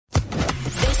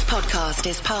podcast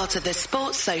is part of the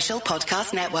Sports Social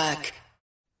Podcast Network.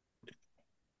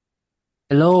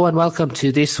 Hello and welcome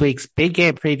to this week's Big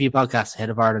Game Preview podcast ahead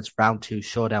of Ireland's Round 2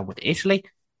 showdown with Italy.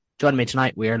 Joining me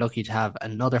tonight, we are lucky to have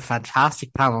another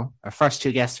fantastic panel. Our first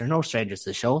two guests are no strangers to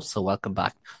the show, so welcome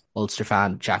back Ulster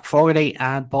fan Jack Fogarty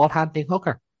and ball handling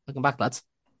hooker. Welcome back, lads.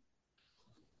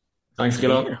 Thanks,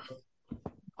 Gillan. It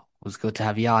was good to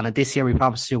have you on. And this year we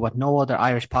promise to do what no other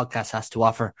Irish podcast has to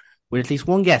offer, with at least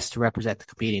one guest to represent the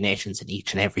competing nations in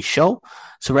each and every show.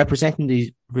 So representing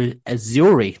the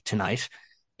Azzurri tonight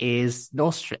is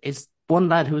one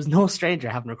lad who is no stranger,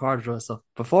 having recorded with us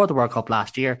before the World Cup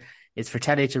last year. It's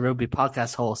Fratelli to Rugby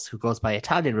podcast host who goes by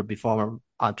Italian Rugby Former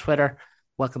on Twitter.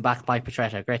 Welcome back, Mike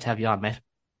Petretta. Great to have you on, mate.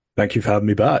 Thank you for having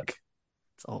me back.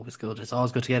 It's always good. It's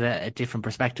always good to get a different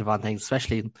perspective on things,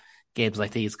 especially in games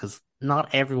like these, because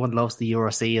not everyone loves the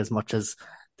Euro C as much as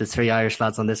the three Irish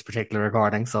lads on this particular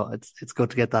recording. So it's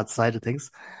good to get that side of things.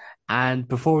 And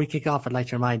before we kick off, I'd like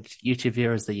to remind YouTube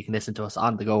viewers that you can listen to us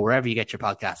on the go wherever you get your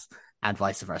podcasts and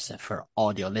vice versa for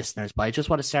audio listeners. But I just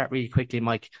want to start really quickly,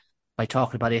 Mike, by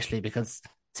talking about Italy, because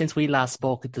since we last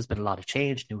spoke, there's been a lot of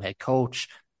change, new head coach,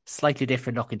 slightly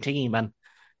different looking team, and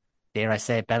dare I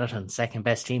say, Benetton, second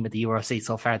best team at the Euro C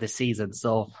so far this season.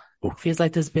 So it feels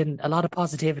like there's been a lot of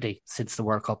positivity since the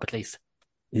World Cup, at least.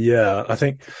 Yeah, I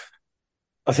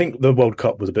think the World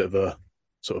Cup was a bit of a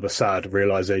sort of a sad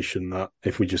realization that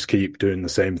if we just keep doing the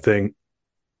same thing,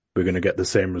 we're going to get the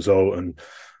same result. And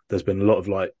there's been a lot of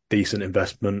like decent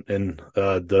investment in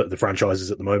the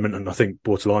franchises at the moment. And I think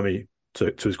Bortolami,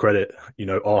 to his credit,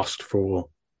 asked for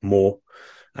more,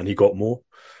 and he got more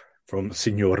from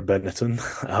Signor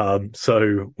Benetton.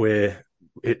 So we're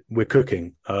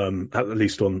cooking, at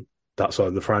least on that side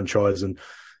of the franchise. And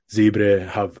Zebre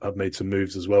have made some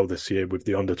moves as well this year with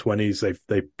the under-20s.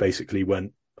 They basically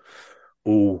went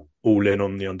all in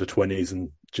on the under-20s and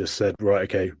just said, right,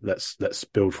 okay, let's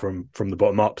build from the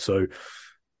bottom up. So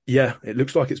yeah, it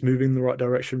looks like it's moving in the right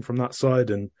direction from that side.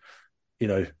 And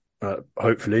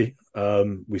hopefully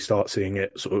we start seeing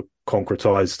it sort of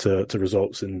concretize to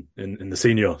results in the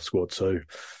senior squad. So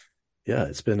yeah,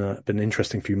 it's been an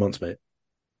interesting few months, mate.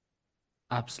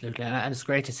 Absolutely, and it's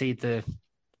great to see the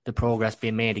progress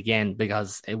being made again,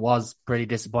 because it was pretty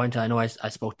disappointing. I know I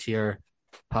spoke to your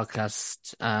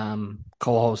podcast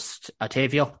co-host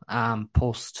Ottavio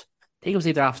post, I think it was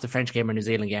either after the French game or New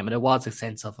Zealand game, and it was a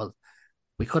sense of, well,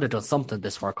 we could have done something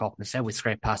this World Cup. Instead we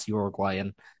scraped past Uruguay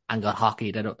and got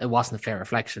hockeyed. It wasn't a fair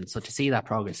reflection. So to see that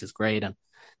progress is great. And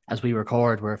as we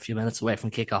record, we're a few minutes away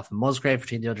from kickoff in Musgrave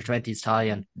between the under-20s tie,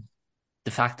 and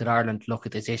the fact that Ireland look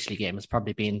at this Italy game has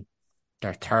probably been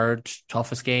their third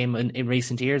toughest game in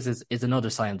recent years is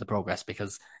another sign of the progress,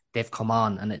 because they've come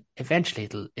on, and eventually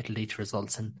it'll lead to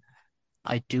results. And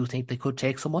I do think they could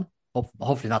take someone.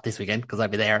 Hopefully not this weekend, because I'll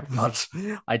be there, but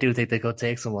I do think they could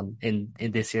take someone in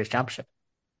this year's championship.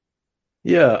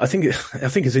 Yeah, I think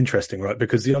it's interesting, right?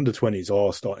 Because the under-20s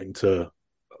are starting to,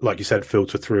 like you said,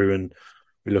 filter through, and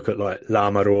we look at like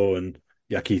Lamaro and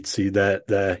Yakitsi,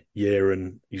 their year,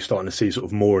 and you're starting to see sort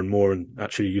of more and more. And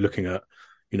actually, you're looking at,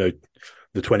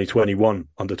 the 2021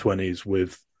 under-20s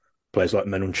with players like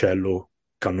Menoncello,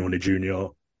 Cannone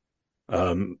Jr.,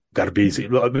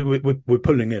 Garbisi. We're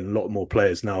pulling in a lot more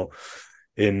players now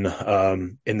in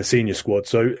the senior squad.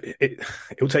 So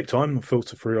it'll take time to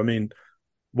filter through. I mean,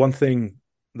 one thing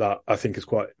that I think is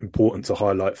quite important to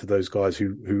highlight for those guys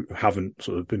who haven't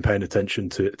sort of been paying attention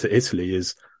to Italy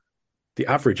is the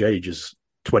average age is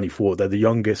 24. They're the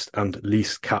youngest and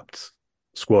least capped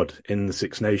squad in the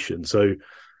Six Nations. So,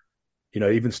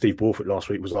 even Steve Borthwick last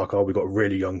week was like, we've got a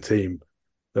really young team.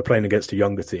 They're playing against a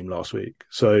younger team last week.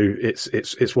 So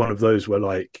it's one of those where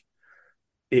like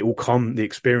it will come, the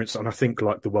experience. And I think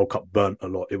like the World Cup burnt a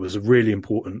lot. It was a really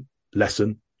important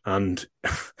lesson, and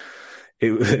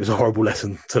it was a horrible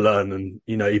lesson to learn. And,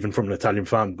 even from an Italian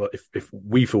fan, but if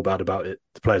we feel bad about it,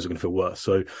 the players are going to feel worse.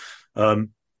 So,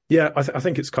 I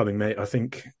think it's coming, mate. I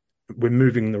think we're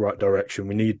moving in the right direction.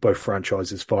 We need both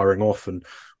franchises firing off, and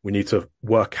we need to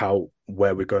work out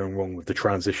where we're going wrong with the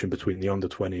transition between the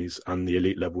under-20s and the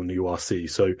elite level in the URC.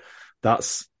 So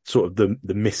that's sort of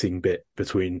the missing bit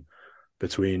between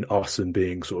us and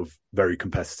being sort of very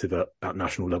competitive at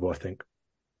national level, I think.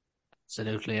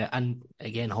 Absolutely. And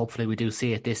again, hopefully we do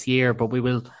see it this year, but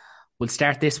we'll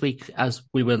start this week, as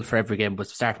we will for every game, but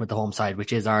starting with the home side,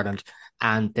 which is Ireland,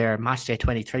 and their match day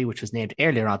 23, which was named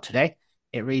earlier on today.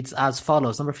 It reads as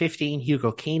follows. Number 15,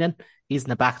 Hugo Keenan. He's in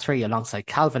the back three alongside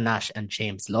Calvin Nash and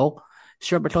James Lowe.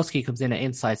 Stuart McCluskey comes in at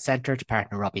inside centre to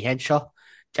partner Robbie Henshaw.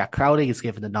 Jack Crowley is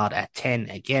given the nod at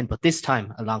 10 again, but this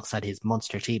time alongside his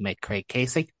Munster teammate Craig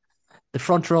Casey. The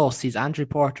front row sees Andrew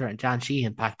Porter and Jan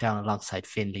Sheehan packed down alongside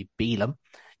Finlay Bealham.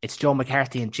 It's Joe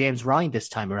McCarthy and James Ryan this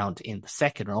time around in the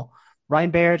second row.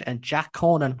 Ryan Baird and Jack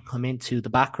Conan come into the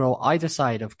back row either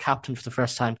side of captain for the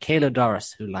first time, Kayla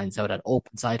Doris, who lines out at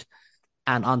open side.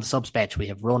 And on the subs bench, we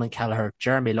have Ronan Kelleher,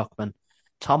 Jeremy Luckman,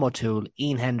 Tom O'Toole,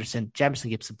 Ian Henderson, Jemison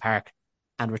Gibson Park,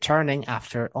 and returning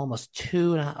after almost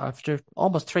 3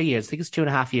 years, I think it's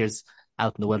 2.5 years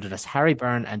out in the wilderness, Harry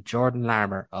Byrne and Jordan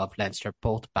Larmer of Leinster,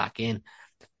 both back in.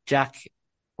 Jack,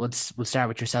 we'll start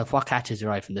with yourself. What catches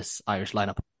your eye from this Irish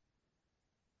lineup?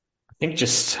 I think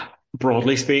just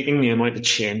broadly speaking, the amount of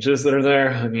changes that are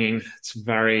there, I mean, it's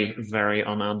very, very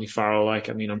un-Andy Farrell-like.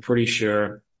 I mean, I'm pretty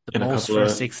sure the most for a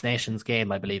Six Nations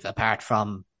game, I believe, apart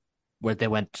from where they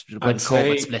when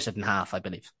COVID split it in half, I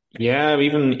believe. Yeah,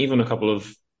 even a couple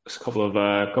of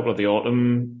the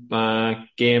autumn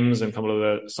games and a couple of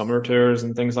the summer tours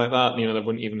and things like that. You know, they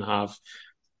wouldn't even have.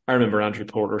 I remember Andrew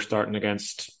Porter starting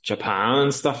against Japan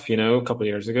and stuff. You know, a couple of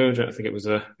years ago. I think it was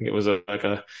like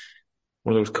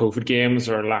one of those COVID games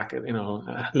or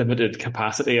limited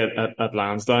capacity at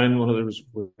Lansdowne, one of those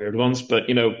weird ones. But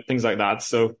you know, things like that.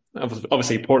 So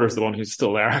obviously Porter's the one who's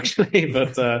still there actually,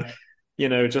 but. You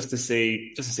know, just to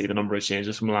see the number of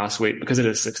changes from last week, because it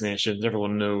is Six Nations,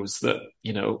 everyone knows that,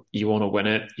 you know, you want to win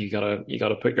it. You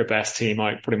gotta put your best team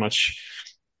out pretty much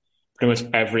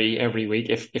every week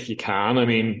if you can. I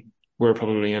mean, we're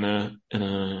probably in a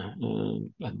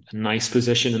nice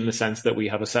position in the sense that we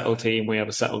have a settled team, we have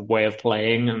a settled way of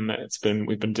playing, and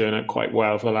we've been doing it quite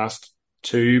well for the last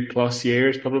 2+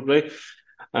 years probably.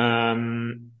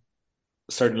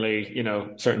 Certainly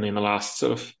in the last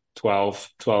sort of 12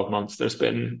 months there's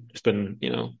been there's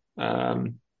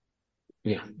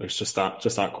just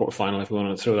that quarter final, if we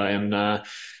want to throw that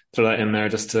in there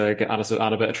just to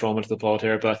add a bit of trauma to the pod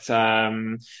here. But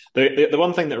the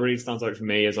one thing that really stands out for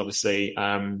me is obviously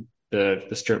the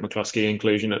Stuart McCluskey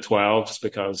inclusion at 12, just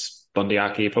because Bundy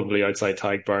Aki, probably outside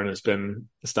Tyg Byrne, has been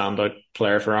the standout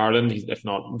player for Ireland, if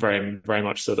not very, very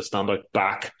much so the standout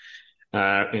back.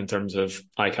 In terms of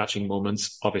eye-catching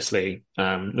moments, obviously,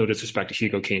 no disrespect to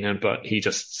Hugo Keenan, but he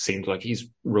just seems like he's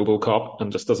RoboCop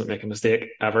and just doesn't make a mistake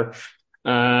ever.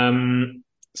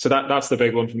 So that's the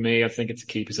big one for me. I think it's a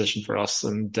key position for us,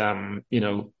 and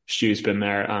Stu's been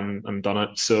there and done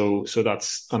it. So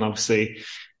that's, and obviously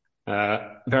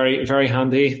very, very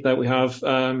handy that we have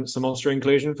some Ulster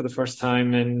inclusion for the first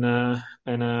time in a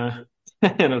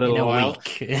little while.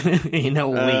 In a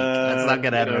week. Let's not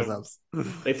get ahead of ourselves.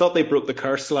 They thought they broke the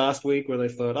curse last week, where they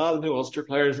thought, the new Ulster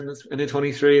players in the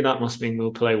 23, that must mean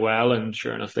we'll play well, and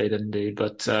sure enough, they did indeed.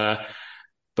 But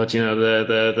you know,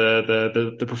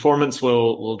 the performance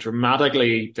will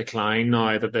dramatically decline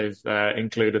now that they've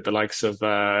included the likes of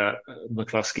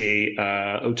McCluskey,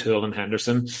 O'Toole, and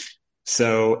Henderson.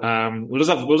 So we'll just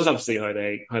have to see how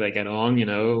they get on, you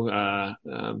know.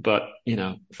 But you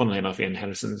know, funnily enough, Ian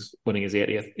Henderson's winning his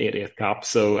 80th cap,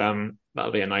 so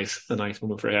that'll be a nice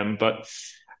moment for him. But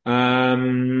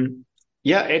there's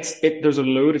a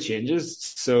load of changes.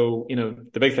 So you know,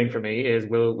 the big thing for me is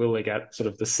will they get sort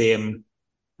of the same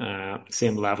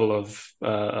level of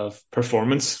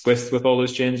performance with all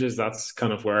those changes? That's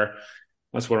kind of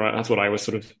that's what I was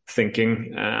sort of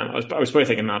thinking. I was probably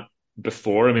thinking that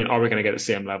before. I mean, are we going to get the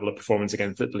same level of performance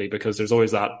against Italy? Because there's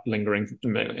always that lingering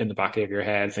in the back of your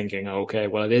head, thinking, okay,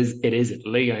 well, it is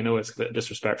Italy. I know it's a bit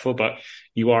disrespectful, but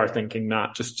you are thinking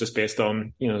that just based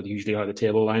on, you know, usually how the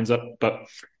table lines up. But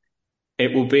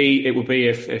it will be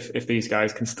if these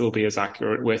guys can still be as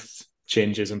accurate with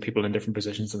changes and people in different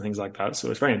positions and things like that.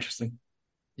 So it's very interesting.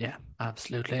 Yeah,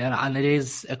 absolutely. And it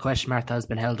is a question mark that has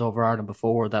been held over Ireland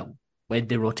before, that when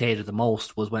they rotated the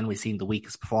most was when we seen the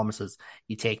weakest performances.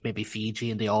 You take maybe Fiji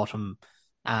in the autumn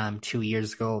 2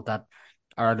 years ago, that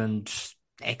Ireland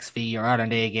XV or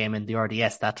Ireland A game in the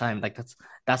RDS that time, like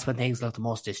that's when things look the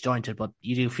most disjointed. But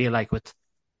you do feel like with,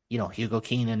 you know, Hugo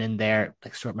Keenan in there,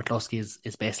 like Stuart McCluskey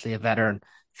is basically a veteran.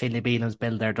 Finlay Bealham's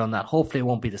been there, done that. Hopefully it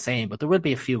won't be the same, but there will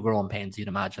be a few growing pains, you'd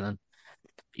imagine. And,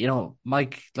 you know,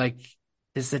 Mike, like,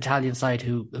 this is the Italian side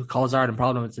who caused Ireland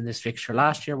problems in this fixture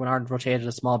last year when Ireland rotated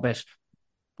a small bit.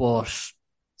 But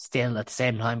still, at the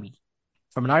same time,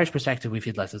 from an Irish perspective, we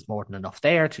feel like there's more than enough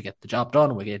there to get the job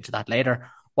done. We'll get into that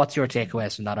later. What's your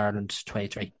takeaways from that Ireland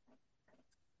 23?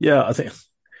 Yeah, I think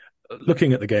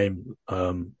looking at the game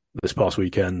this past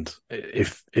weekend,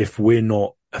 if we're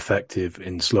not effective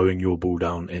in slowing your ball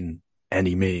down in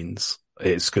any means,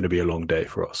 it's going to be a long day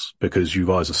for us because you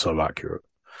guys are so accurate.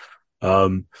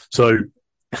 So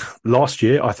last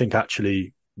year, I think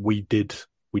actually we did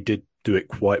do it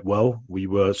quite well. We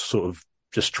were sort of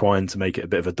just trying to make it a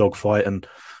bit of a dogfight, and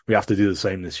we have to do the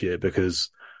same this year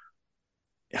because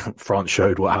France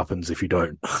showed what happens if you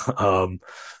don't.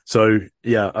 So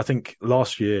yeah, I think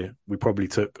last year we probably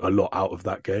took a lot out of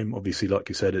that game. Obviously, like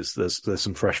you said, there's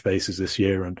some fresh faces this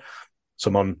year and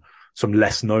some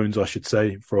less knowns, I should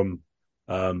say, from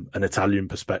an Italian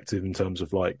perspective in terms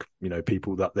of like,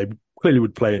 people that they clearly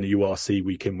would play in the URC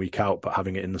week in, week out, but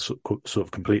having it in the sort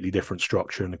of completely different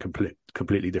structure and a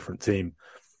completely different team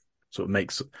sort of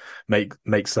makes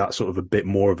that sort of a bit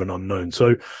more of an unknown.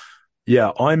 So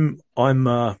yeah,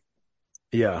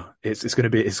 it's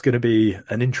going to be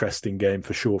an interesting game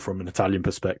for sure from an Italian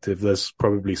perspective. There's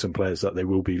probably some players that they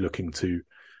will be looking to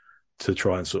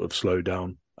try and sort of slow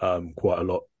down quite a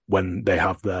lot when they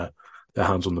have their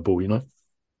hands on the ball,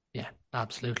 Yeah,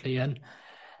 absolutely. And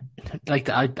like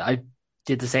I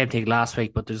did the same thing last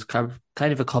week, but there's kind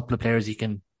of a couple of players you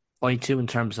can point to in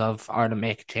terms of Ireland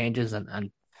making changes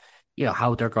and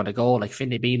how they're going to go. Like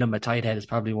Finlay Bealham at tight head is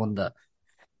probably one that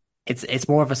it's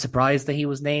more of a surprise that he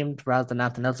was named rather than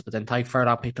anything else. But then Tyke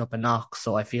Furlong picked up a knock,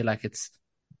 so I feel like it's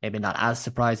maybe not as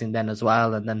surprising then as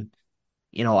well. And then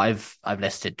I've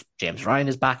listed James Ryan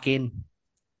is back in.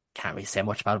 Can't really say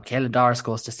much about him. Caelan Doris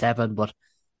goes to 7, but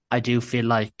I do feel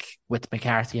like with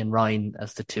McCarthy and Ryan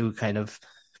as the two kind of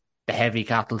the heavy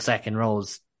cattle second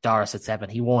rows, Doris at 7,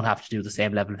 he won't have to do the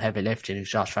same level of heavy lifting as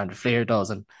Josh van der Fleer does,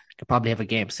 and could probably have a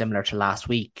game similar to last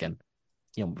week. And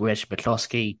Rich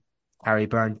McCluskey, Harry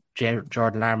Byrne,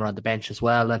 Jordan Larmour on the bench as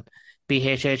well. And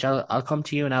BHH, I'll come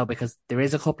to you now because there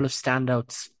is a couple of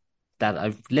standouts that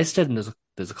I've listed, and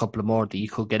there's a couple of more that you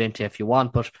could get into if you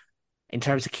want. But in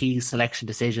terms of key selection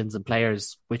decisions and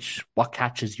players, what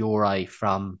catches your eye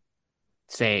from,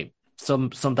 say, some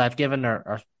that I've given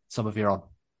or some of your own?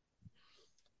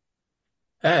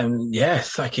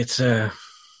 Yes, like it's an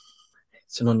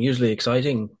unusually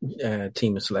exciting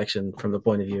team of selection from the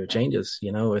point of view of changes.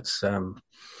 It's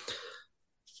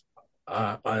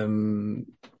I'm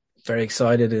very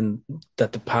excited in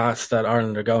that the path that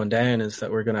Ireland are going down is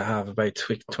that we're going to have about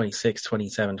 26,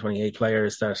 27, 28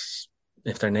 players that,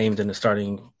 if they're named in the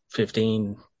starting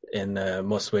 15 in a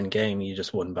must-win game, you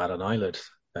just wouldn't bat an eyelid.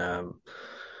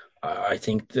 I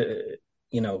think there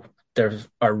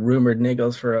are rumoured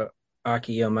niggles for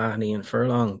Aki, O'Mahony and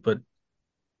Furlong, but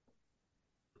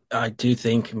I do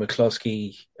think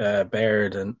McCluskey,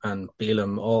 Baird and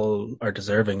Bealham all are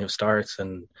deserving of starts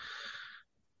and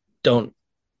don't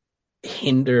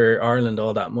hinder Ireland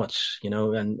all that much,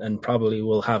 and probably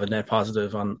will have a net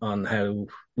positive on how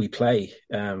we play.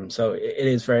 So it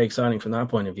is very exciting from that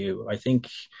point of view. I think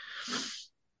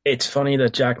it's funny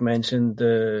that Jack mentioned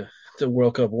the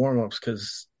World Cup warm-ups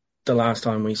because the last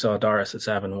time we saw Doris at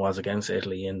 7 was against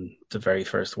Italy in the very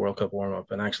first World Cup warm-up.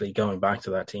 And actually going back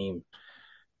to that team,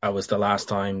 that was the last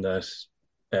time that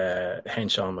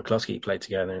Henshaw and McCluskey played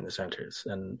together in the centres,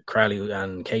 and Crowley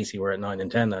and Casey were at 9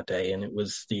 and 10 that day, and it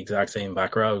was the exact same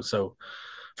back row. So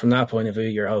from that point of view,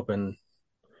 you're hoping,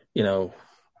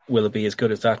 will it be as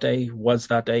good as that day? Was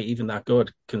that day even that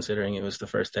good, considering it was the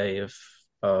first day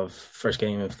of first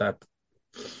game of that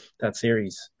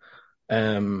series?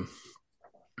 I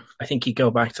think you go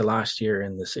back to last year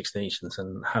in the Six Nations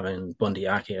and having Bundy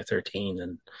Aki at 13,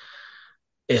 and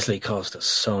Italy caused us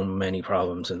so many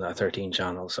problems in that 13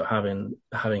 channel. So having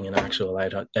an actual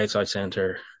outside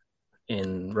centre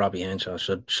in Robbie Henshaw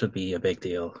should be a big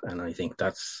deal. And I think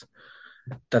that's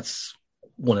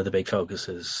one of the big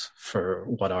focuses for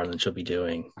what Ireland should be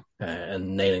doing,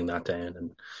 and nailing that down.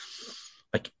 And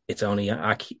like it's only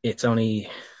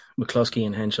McCluskey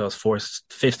and Henshaw's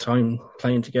fifth time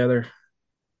playing together.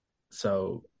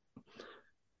 So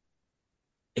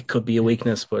it could be a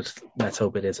weakness, but let's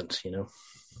hope it isn't,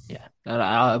 Yeah,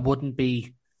 I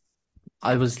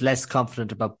was less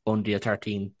confident about Bundy at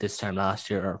 13 this time last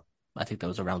year, or I think that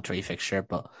was a round 3 fixture,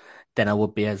 but then I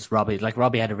would be as Robbie. Like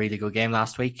Robbie had a really good game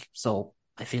last week, so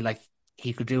I feel like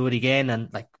he could do it again. And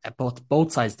like at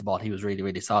both sides of the ball, he was really,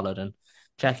 really solid. And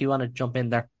Jack, you want to jump in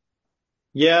there?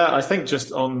 Yeah, I think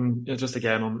just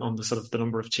again on the sort of the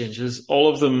number of changes, all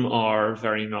of them are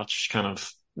very much kind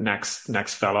of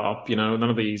next fella up. None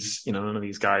of these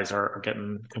guys are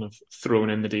getting kind of thrown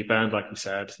in the deep end, like we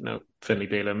said. Finlay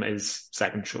Bealham is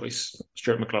second choice.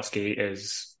 Stuart McCluskey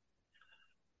is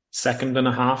second and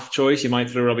a half choice. You might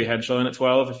throw Robbie Henshaw in at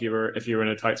 12 if you were in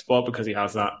a tight spot because he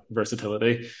has that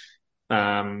versatility.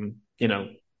 It's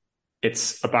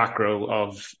a back row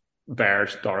of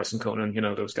Baird, Doris, and Conan.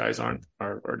 Those guys are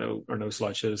no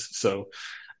slouches. So,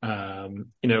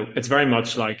 it's very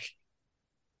much like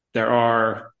there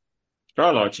are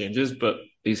a lot of changes, but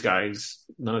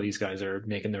none of these guys are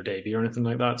making their debut or anything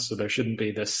like that. So there shouldn't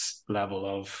be this level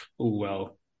of,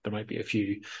 there might be a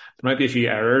few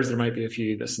errors, there might be a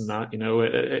few this and that.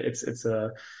 It's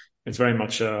it's very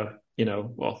much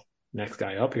well, next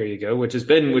guy up, here you go, which has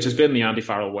been the Andy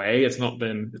Farrell way. It's not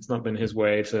been his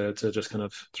way to just kind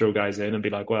of throw guys in and be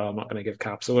like, well, I'm not going to give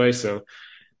caps away. So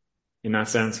in that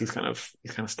sense, he's kind of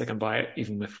sticking by it,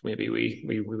 even if maybe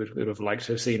we would have liked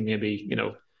to have seen maybe,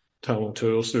 Tom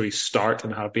O'Toole start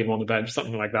and have been on the bench,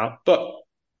 something like that. But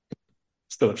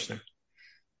still interesting.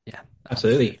 Yeah,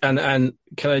 absolutely. And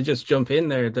can I just jump in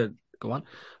there that go on?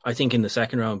 I think in the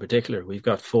second round in particular, we've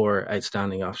got 4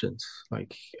 outstanding options.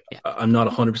 I'm not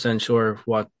 100% sure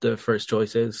what the first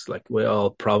choice is. Like, we all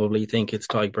probably think it's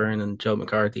Tyke Byrne and Joe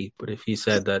McCarthy. But if you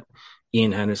said that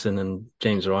Ian Henderson and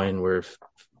James Ryan were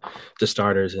the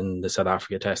starters in the South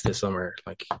Africa test this summer,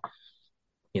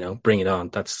 bring it on.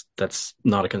 That's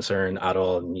not a concern at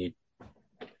all. And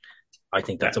I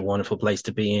think that's a wonderful place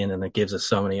to be in, and it gives us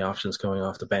so many options coming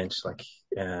off the bench.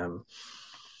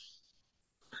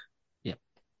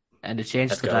 And it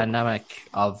changes the dynamic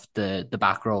of the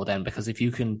back row then, because if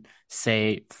you can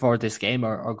say for this game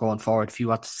or going forward, if you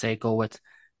want to say go with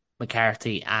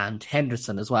McCarthy and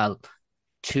Henderson as well,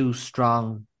 2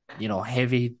 strong,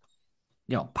 heavy,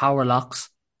 power locks,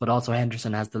 but also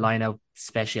Henderson has the line-out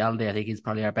speciality. I think he's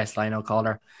probably our best line-out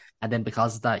caller. And then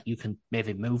because of that, you can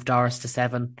maybe move Doris to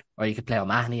 7, or you could play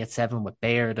O'Mahony at 7 with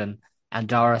Baird and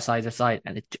Doris either side.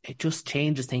 And it just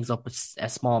changes things up a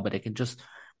small bit. It can just,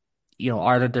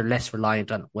 Ireland are less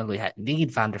reliant on, well, we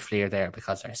need Van der Fleer there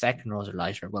because our second rows are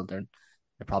lighter. Well, they're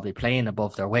probably playing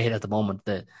above their weight at the moment.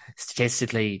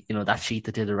 Statistically, that sheet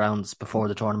that did the rounds before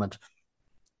the tournament,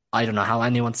 I don't know how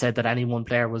anyone said that any one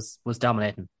player was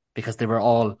dominating, because they were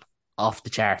all off the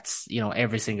charts,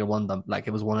 every single one of them. Like,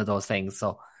 it was one of those things.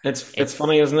 So it's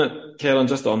funny, isn't it, Caelan,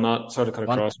 just on that sort of cut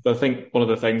across, but I think one of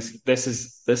the things,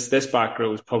 this back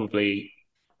row is probably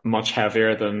much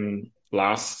heavier than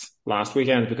last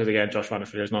weekend, because again, Josh Van der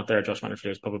Fleer is not there. Josh Van der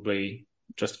Fleer is probably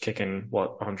just kicking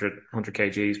 100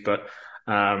 kgs, but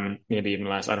maybe even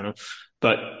less, I don't know.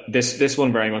 But this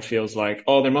one very much feels like,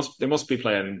 they must be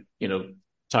playing,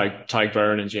 Tyke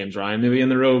Byrne and James Ryan maybe in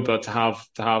the row, but to have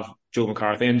Joe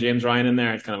McCarthy and James Ryan in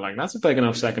there, it's kind of like, that's a big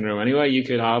enough second row anyway. You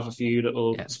could have a few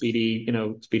little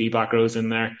speedy back rows in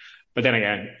there. But then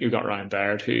again, you've got Ryan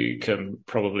Baird, who can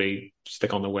probably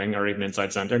stick on the wing or even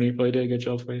inside centre, and he probably did a good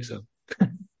job for you. So,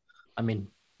 I mean,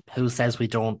 who says we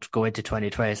don't go into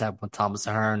 2027 with Thomas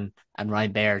Ahern and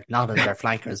Ryan Baird, not as our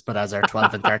flankers, but as our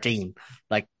 12 and 13?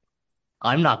 Like,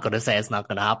 I'm not going to say it's not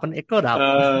going to happen. It could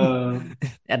happen.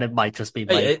 And it might just be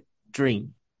my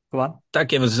dream. Go on. That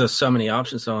gives us so many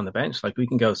options on the bench. Like, we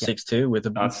can go 6-2 with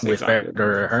Baird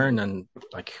or Ahern, and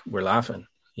we're laughing,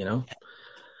 7-1,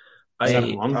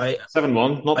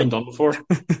 not been done before.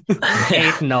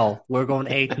 8-0. We're going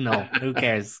 8-0. Who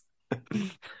cares?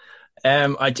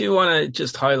 I do want to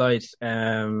just highlight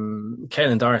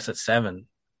Caelan Doris at 7.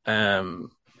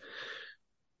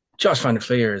 Josh Van der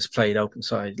Fleer has played open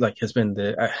side, has been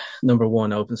the number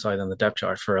 1 open side on the depth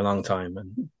chart for a long time,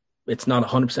 and it's not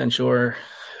 100% sure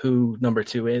who number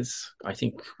 2 is. I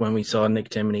think when we saw Nick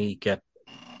Timoney get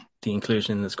the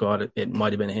inclusion in the squad, it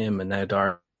might have been him, and now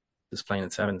Doris is playing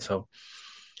at 7. So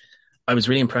I was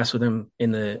really impressed with him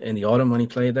in the autumn when he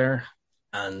played there.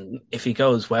 And if he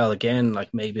goes well again,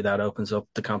 maybe that opens up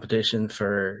the competition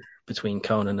between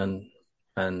Conan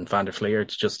and Van der Fleer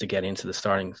just to get into the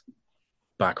starting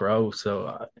back row.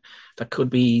 So that could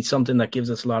be something that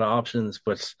gives us a lot of options,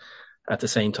 but at the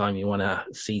same time, you want to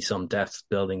see some depth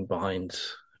building behind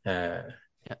at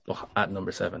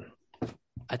number 7.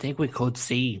 I think we could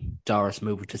see Doris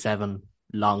move to 7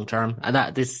 long term, and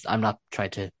I'm not trying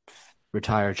to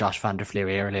retire Josh Van der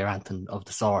Fleer early or anything of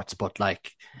the sorts, but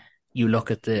you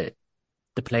look at the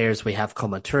players we have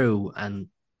coming through, and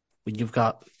when you've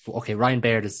got Ryan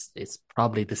Baird is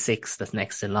probably the 6th that's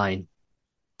next in line.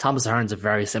 Thomas Ahern's a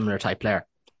very similar type player.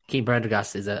 Keane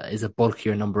Prendergast is a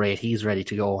bulkier number 8. He's ready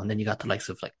to go, and then you got the likes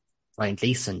of Ryan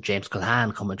Gleeson, James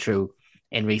Culhane coming through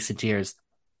in recent years.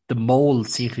 The mould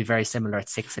seems to be very similar at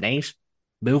 6 and 8.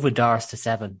 Moving Doris to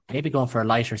 7, maybe going for a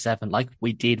lighter 7 like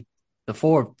we did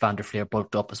before Van der Fleer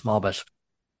bulked up a small bit.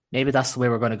 Maybe that's the way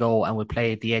we're going to go, and we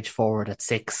play the edge forward at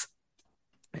 6.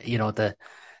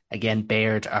 Again,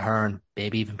 Baird, Ahern,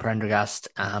 maybe even Prendergast,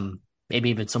 maybe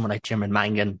even someone like Jimmy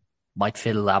Mangan might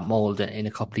fill that mould in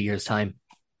a couple of years' time.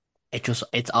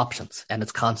 It's options, and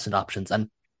it's constant options. And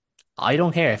I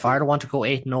don't care if Ireland want to go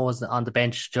 8-0 on the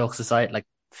bench, jokes aside,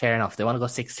 fair enough. They want to go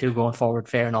 6-2 going forward,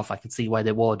 fair enough. I can see why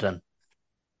they would. And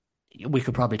we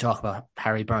could probably talk about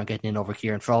Harry Byrne getting in over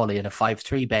Kieran Frawley in a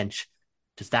 5-3 bench.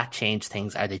 Does that change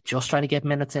things? Are they just trying to get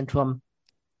minutes into him?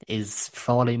 Is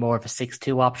Frawley more of a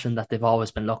 6-2 option that they've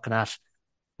always been looking at?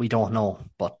 We don't know,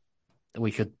 but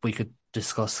we could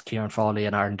discuss Kieran Frawley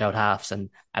and Ireland out halves and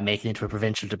make it into a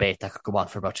provincial debate that could go on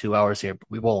for about 2 hours here, but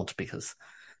we won't because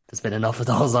there's been enough of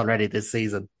those already this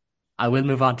season. I will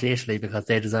move on to Italy because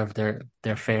they deserve their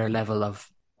fair level of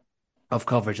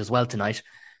coverage as well tonight.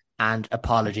 And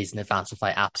apologies in advance if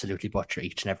I absolutely butcher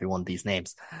each and every one of these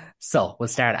names. So we'll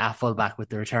start at fullback with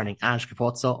the returning Ange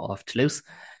Capozzo of Toulouse.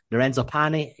 Lorenzo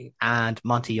Pani and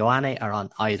Monte Ioane are on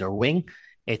either wing.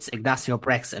 It's Ignacio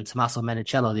Brex and Tommaso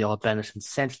Menicello, the Old Benetton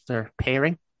centre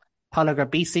pairing. Paulo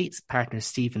Garbisi's partner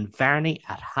Stephen Varney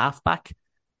at halfback.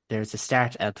 There's a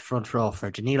start at the front row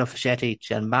for Danilo Fischetti,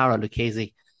 Gianmauro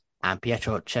Lucchesi, and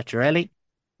Pietro Ceccarelli.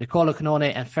 Nicola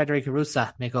Canone and Federico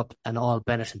Russa make up an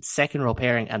all-Benetton second row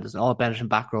pairing, and there's an all-Benetton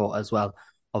back row as well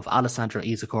of Alessandro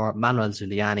Isacor, Manuel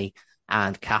Zuliani,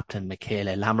 and captain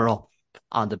Michele Lamaro.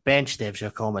 On the bench, they have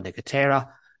Giacomo Nicotera,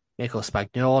 Nico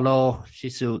Spagnuolo,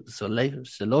 Shisu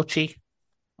Soloci,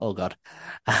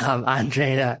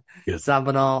 Andrea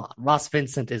Zambano. Ross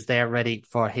Vincent is there ready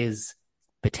for his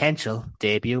potential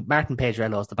debut. Martin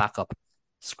Pedrello is the backup.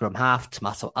 Scrum half,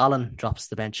 Tommaso Allen drops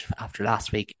the bench after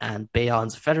last week, and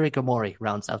Bayonn's Federico Mori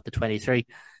rounds out the 23.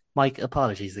 Mike,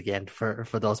 apologies again for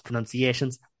those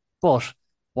pronunciations, but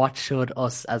what should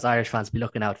us as Irish fans be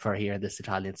looking out for here in this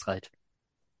Italian side?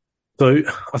 So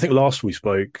I think last we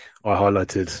spoke, I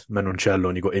highlighted Menoncello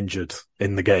and he got injured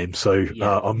in the game. So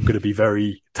I'm going to be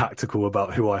very tactical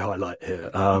about who I highlight here.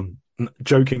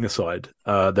 Joking aside,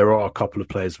 there are a couple of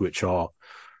players which are...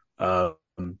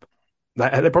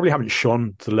 they probably haven't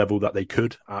shone to the level that they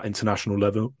could at international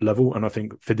level. And I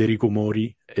think Federico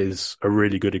Mori is a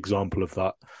really good example of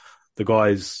that. The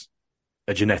guy's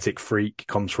a genetic freak,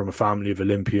 comes from a family of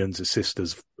Olympians. His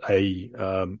sister's a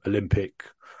Olympic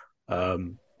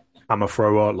hammer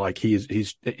thrower. Like he's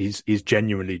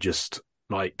genuinely just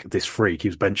like this freak. He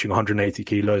was benching 180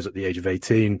 kilos at the age of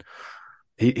 18.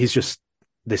 He's just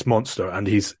this monster, and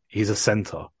he's a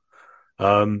centre.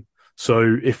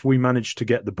 So if we manage to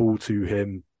get the ball to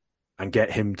him and get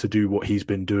him to do what he's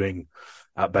been doing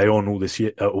at Bayonne all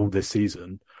this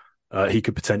season, he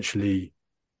could potentially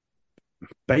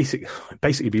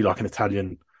basically be like an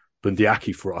Italian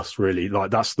Bundiaki for us, really.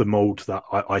 Like that's the mold that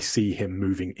I see him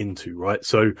moving into, right?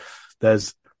 So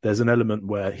there's an element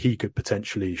where he could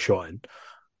potentially shine.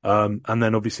 And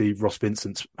then obviously Ross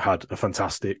Vincent's had a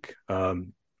fantastic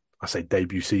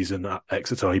debut season at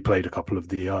Exeter. He played a couple of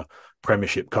the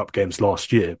Premiership Cup games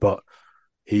last year, but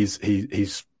he's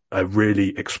a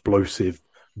really explosive,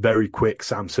 very quick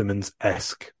Sam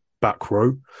Simmons-esque back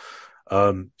row.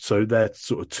 So they're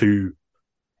sort of two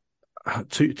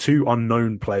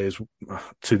unknown players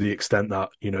to the extent that,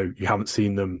 you know, you haven't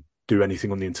seen them do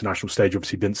anything on the international stage.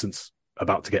 Obviously Vincent's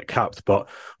about to get capped, but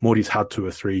Morty's had 2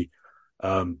 or 3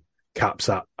 caps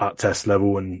at test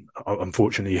level, and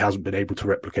unfortunately he hasn't been able to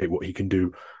replicate what he can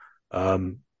do.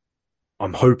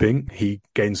 I'm hoping he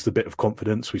gains the bit of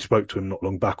confidence. We spoke to him not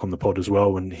long back on the pod as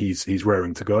well, and he's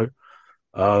raring to go.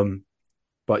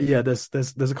 But yeah, there's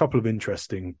a couple of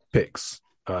interesting picks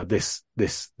this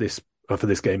for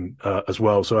this game as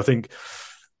well. So I think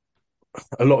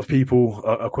a lot of people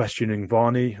are questioning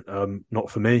Varney. Not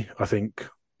for me. I think,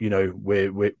 you know,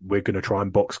 we're going to try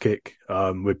and box kick.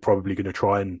 We're probably going to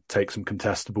try and take some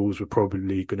contestables. We're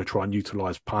probably going to try and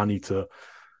utilize Pani to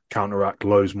counteract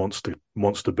Lowe's monster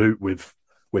boot with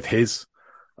his.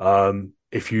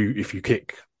 If you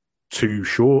kick too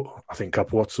short, I think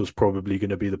Capozzo's probably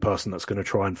going to be the person that's going to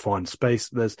try and find space.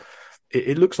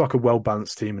 It looks like a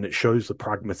well-balanced team, and it shows the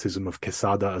pragmatism of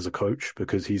Quesada as a coach,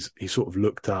 because he sort of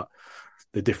looked at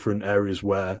the different areas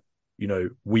where, you know,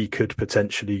 we could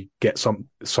potentially get some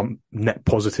net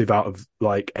positive out of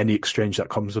like any exchange that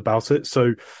comes about it.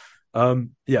 So,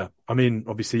 yeah, I mean,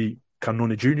 obviously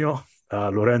Cannone Jr.,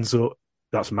 Lorenzo,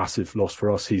 that's a massive loss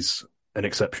for us. He's an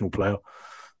exceptional player.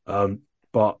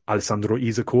 But Alessandro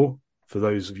Isacor, for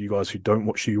those of you guys who don't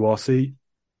watch the URC,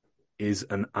 is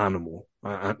an animal.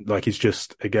 Like, he's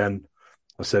just, again,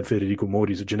 I said Federico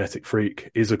Mori's a genetic freak.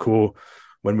 Isacor,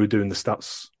 when we were doing the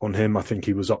stats on him, I think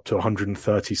he was up to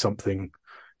 130 something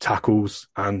tackles,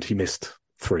 and he missed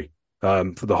 3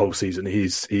 for the whole season.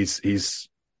 He's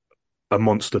a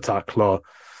monster tackler,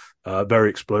 very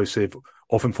explosive,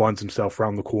 often finds himself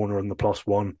around the corner on the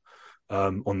 +1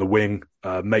 on the wing,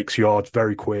 makes yards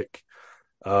very quick.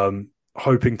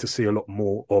 Hoping to see a lot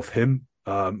more of him.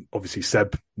 Obviously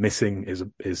Seb missing is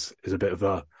a bit of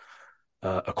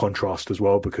a contrast as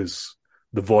well, because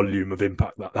the volume of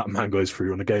impact that man goes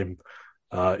through on a game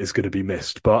is going to be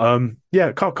missed. But yeah,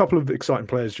 a couple of exciting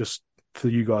players just for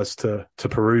you guys to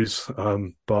peruse.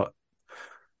 But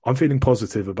I'm feeling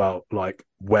positive about like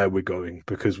where we're going,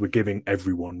 because we're giving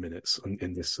everyone minutes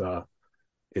in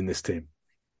this team.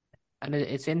 And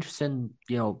it's interesting,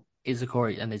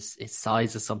 Isakor and his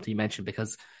size is something you mentioned,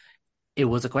 because it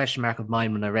was a question mark of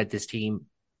mine when I read this team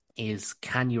is,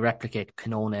 can you replicate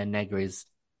Canona and Negri's,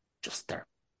 just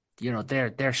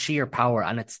their sheer power?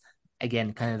 And it's,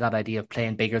 again, kind of that idea of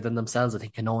playing bigger than themselves. I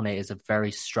think Canone is a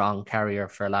very strong carrier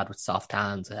for a lad with soft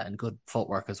hands and good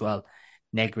footwork as well.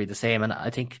 Negri the same. And I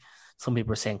think some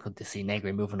people are saying, could they see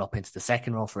Negri moving up into the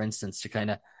second row, for instance, to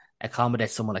kind of accommodate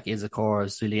someone like Isakor or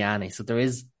Zuliani? So there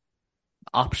is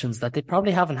options that they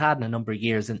probably haven't had in a number of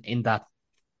years in that,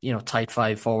 tight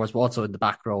five forwards, but also in the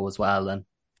back row as well. And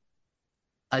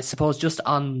I suppose just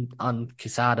on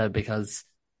Quesada, because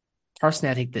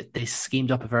personally, I think that they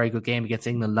schemed up a very good game against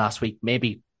England last week,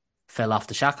 maybe fell off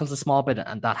the shackles a small bit,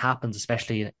 and that happens,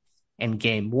 especially in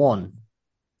game one.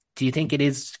 Do you think it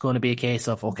is going to be a case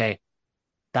of, okay,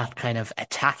 that kind of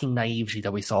attacking naivety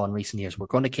that we saw in recent years, we're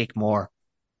going to kick more,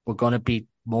 we're going to be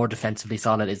more defensively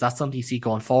solid? Is that something you see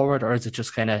going forward, or is it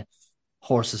just kind of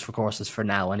horses for courses for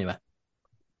now anyway?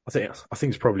 I think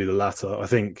it's probably the latter. I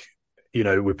think,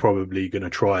 we're probably going to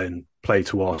try and play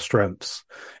to our strengths.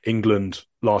 England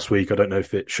last week, I don't know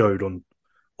if it showed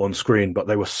on screen, but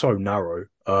they were so narrow.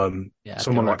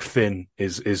 Someone like Finn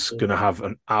is going to have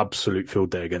an absolute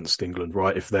field day against England,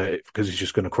 right? Because he's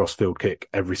just going to cross field kick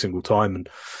every single time, and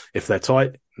if they're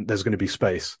tight, there's going to be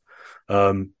space.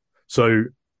 So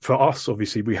for us,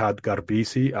 obviously, we had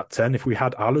Garbisi at 10. If we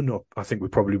had Allen, I think we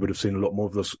probably would have seen a lot more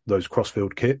of those cross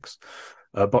field kicks.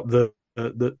 But the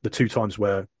two times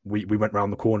where we went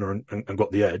round the corner and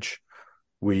got the edge,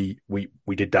 we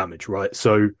did damage, right?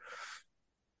 So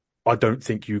I don't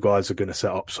think you guys are going to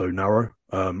set up so narrow.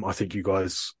 I think you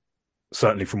guys,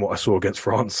 certainly from what I saw against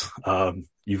France,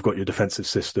 you've got your defensive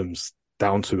systems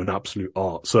down to an absolute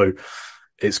art. So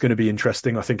it's going to be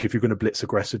interesting. I think if you're going to blitz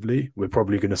aggressively, we're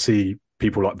probably going to see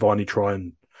people like Varney try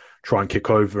and kick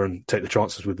over and take the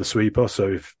chances with the sweeper.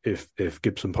 So if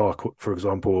Gibson Park, for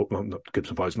example, not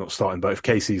Gibson Park is not starting, but if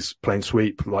Casey's playing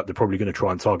sweep, like, they're probably going to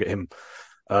try and target him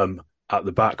at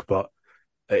the back. But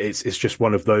it's just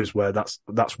one of those where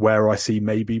that's where I see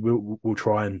maybe we'll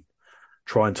try and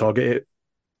target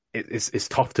it. It's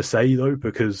tough to say though,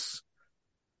 because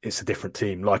it's a different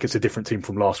team. Like, it's a different team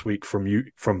from last week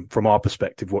from our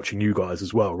perspective, watching you guys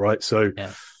as well, right? So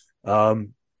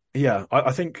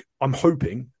I think I'm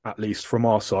hoping, at least from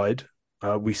our side,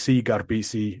 we see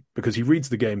Garbisi, because he reads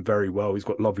the game very well. He's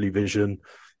got lovely vision.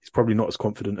 He's probably not as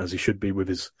confident as he should be with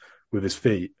his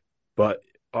feet, but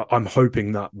I'm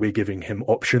hoping that we're giving him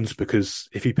options, because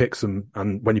if he picks them,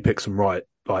 and when he picks them right,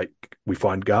 like, we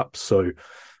find gaps. So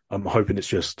I'm hoping it's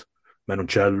just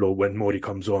Menoncello, or when Morty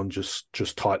comes on, just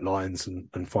tight lines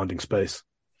and finding space.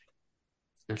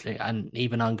 Absolutely. And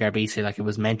even on Garbisi, like it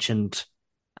was mentioned,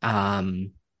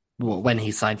 when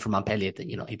he signed for Montpellier,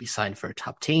 that he'd be signed for a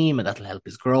top team and that'll help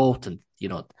his growth. And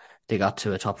they got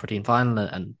to a top 14 final,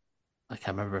 and I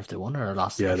can't remember if they won or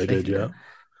lost. Yeah, they did. Yeah.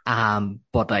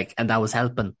 But and that was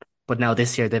helping. But now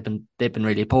this year they've been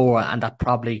really poor, and that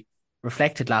probably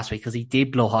reflected last week, because he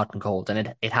did blow hot and cold,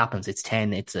 and it happens. It's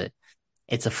 10. It's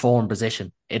a form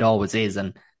position. It always is,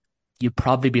 and you'd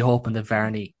probably be hoping that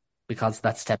Varney, because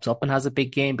that steps up and has a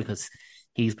big game, because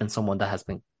he's been someone that has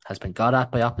been got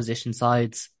at by opposition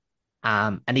sides.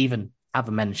 And even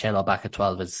having Menoncello back at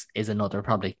 12 is another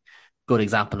probably good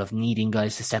example of needing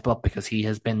guys to step up, because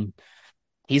he's been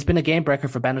a game breaker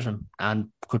for Benetton, and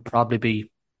could probably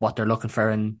be what they're looking for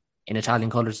in Italian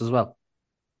colours as well.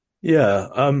 Yeah.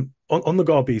 On the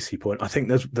Garbisi point, I think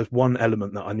there's one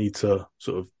element that I need to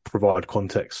sort of provide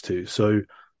context to. So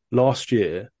last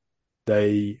year,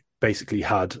 they basically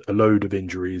had a load of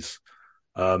injuries,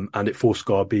 and it forced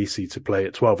Garbisi to play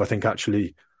at 12. I think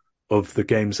actually, of the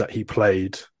games that he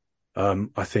played,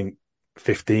 I think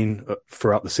 15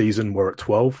 throughout the season were at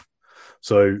 12.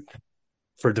 So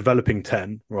for a developing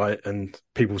 10, right? And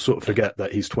people sort of forget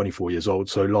that he's 24 years old.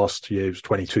 So last year he was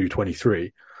 22,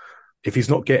 23. If he's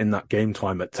not getting that game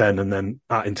time at 10, and then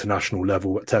at international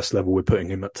level, at test level, we're putting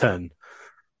him at 10,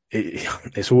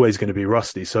 it's always going to be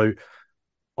rusty. So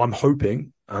I'm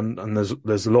hoping, and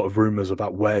there's a lot of rumours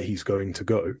about where he's going to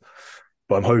go,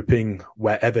 but I'm hoping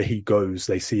wherever he goes,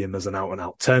 they see him as an out and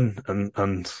out 10.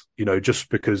 And just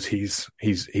because he's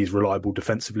reliable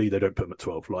defensively, they don't put him at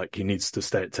 12. Like, he needs to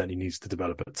stay at 10. He needs to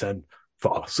develop at 10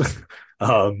 for us,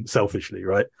 selfishly,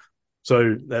 right?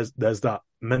 So there's that.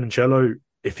 Menoncello,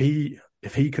 if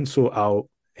he can sort out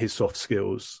his soft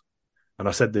skills, and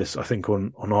I said this, I think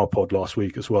on our pod last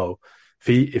week as well,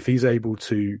 if he's able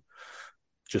to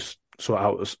just sort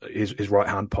out his right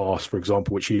hand pass, for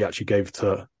example, which he actually gave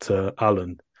to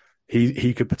Allen,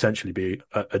 he could potentially be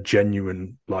a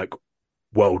genuine, like,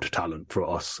 world talent for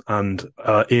us. And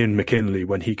Ian McKinley,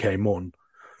 when he came on,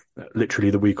 literally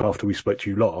the week after we spoke to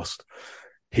you last,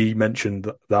 he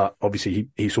mentioned that obviously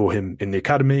he saw him in the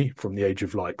academy from the age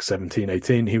of like 17,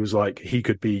 18. He was like, he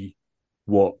could be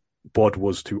what Bod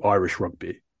was to Irish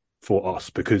rugby for us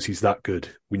because he's that good.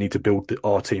 We need to build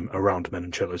our team around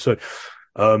Menoncello. So,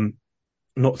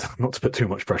 not to put too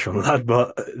much pressure on that,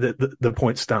 but the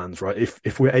point stands, right?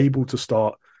 If we're able to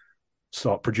start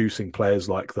producing players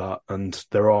like that, and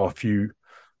there are a few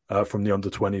from the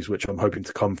under-20s which I'm hoping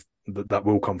to come that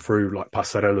will come through, like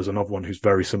Passarella's another one who's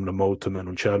very similar mold to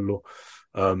Menoncello.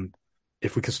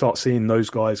 If we can start seeing those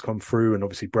guys come through, and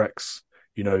obviously Brex,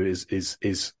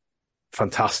 is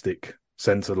fantastic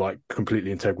centre, like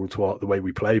completely integral to the way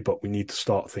we play, but we need to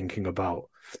start thinking about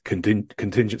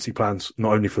contingency plans,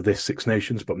 not only for this Six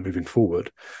Nations, but moving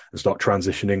forward, and start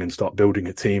transitioning and start building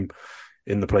a team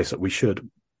in the place that we should.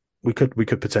 We could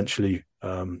potentially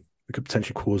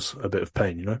cause a bit of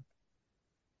pain,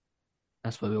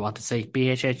 That's what we want to see.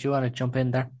 BHH, do you want to jump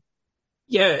in there?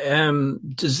 Yeah.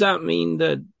 Does that mean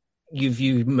that you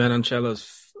view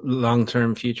Menoncello's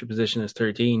long-term future position as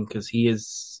 13? Because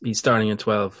he's starting in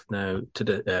 12 now to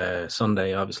the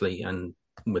Sunday, obviously, and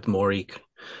with Maury,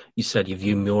 you said you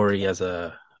view Maury as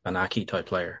an Aki type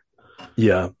player.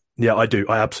 Yeah, I do.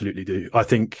 I absolutely do. I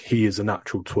think he is a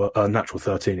natural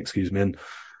 13. Excuse me. And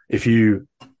if you,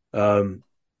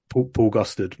 Paul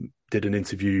Gustard did an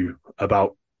interview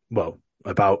about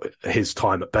his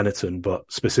time at Benetton, but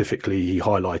specifically he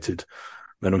highlighted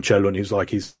Menoncello, and he was like,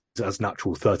 he's as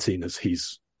natural 13 as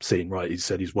he's seen, right? He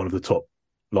said he's one of the top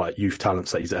like youth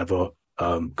talents that he's ever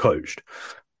coached.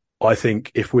 I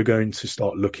think if we're going to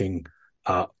start looking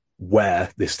at where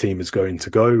this team is going to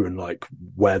go and like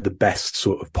where the best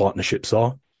sort of partnerships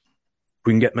are,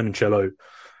 we can get Menoncello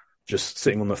just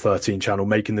sitting on the 13 channel,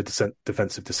 making the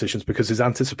defensive decisions, because his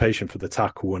anticipation for the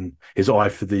tackle and his eye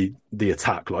for the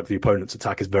attack, like the opponent's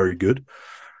attack, is very good.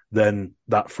 Then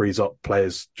that frees up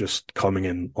players just coming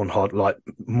in on hard. Like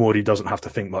Morty doesn't have to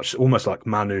think much, almost like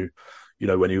Manu,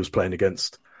 when he was playing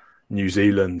against New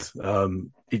Zealand,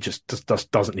 he just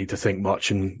doesn't need to think much,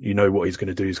 and what he's going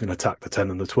to do. He's going to attack the 10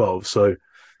 and the 12. So,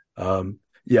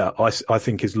 I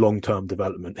think his long-term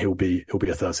development, he'll be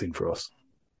a 13 for us.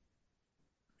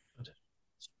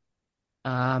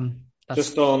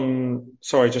 Just on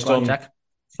Jack.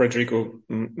 Federico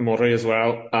Mori as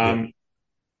well.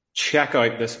 Check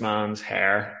out this man's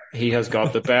hair. He has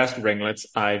got the best ringlets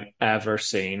I've ever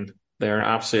seen.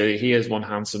 He is one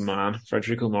handsome man.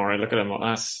 Federico Mori, look at him.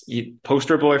 That's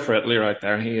poster boy for Italy right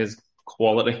there. He is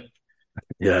quality.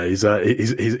 Yeah, he's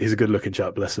a good looking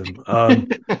chap, bless him.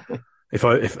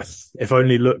 If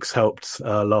only looks helped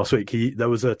last week. There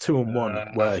was a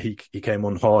 2-on-1 where he came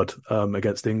on hard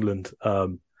against England,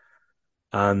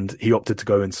 and he opted to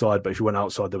go inside. But if he went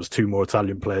outside, there was 2 more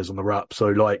Italian players on the wrap. So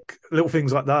like little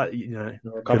things like that, A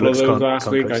couple of those last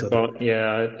week, I thought,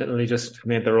 Italy just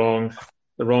made the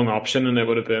wrong option, and it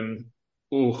would have been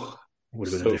been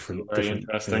a different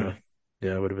interesting.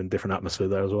 Yeah, it would have been a different atmosphere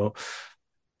there as well.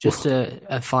 Just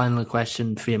a final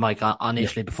question for you, Mike, on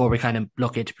Italy before we kind of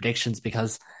look into predictions,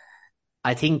 because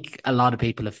I think a lot of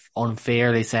people have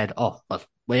unfairly said,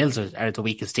 Wales are the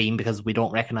weakest team because we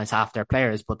don't recognise half their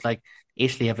players, but like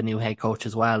Italy have a new head coach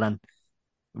as well, and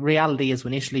reality is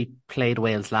when Italy played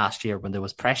Wales last year, when there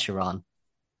was pressure on,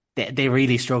 they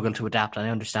really struggled to adapt. And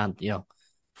I understand,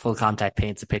 full contact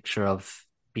paints a picture of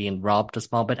being robbed a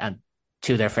small bit, and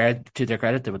to their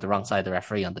credit, they were the wrong side of the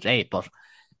referee on the day. But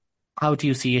how do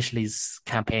you see Italy's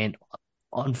campaign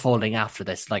unfolding after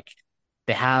this? Like,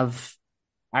 they have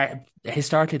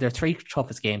historically their 3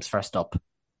 toughest games first up,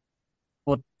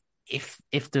 but if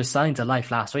there's signs of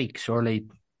life last week, surely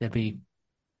there'll be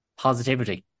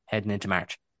positivity heading into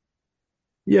March.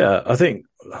 Yeah, I think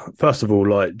first of all,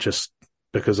 like, just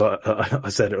because I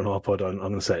said it on our pod, I'm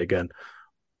going to say it again.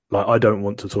 Like, I don't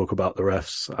want to talk about the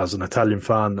refs as an Italian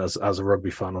fan, as a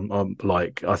rugby fan.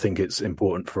 I think it's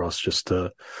important for us just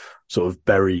to sort of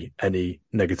bury any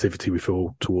negativity we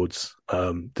feel towards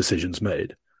decisions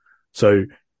made. So,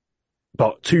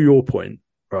 but to your point,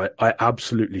 right, I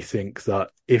absolutely think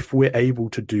that if we're able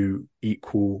to do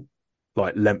equal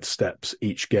like length steps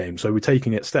each game, so we're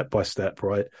taking it step by step,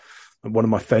 right? And one of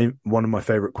my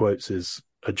favorite quotes is,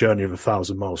 "A journey of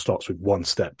 1,000 miles starts with one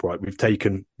step," right? We've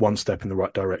taken one step in the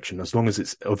right direction. As long as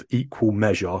it's of equal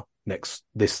measure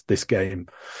this game,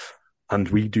 and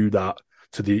we do that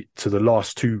to the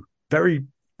last 2 very,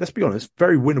 let's be honest,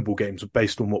 very winnable games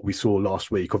based on what we saw last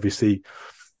week. Obviously,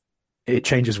 it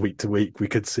changes week to week. We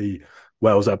could see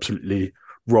Wales absolutely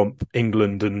romp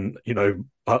England, and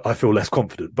I feel less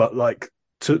confident. But like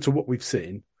to what we've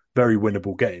seen, very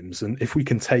winnable games. And if we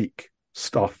can take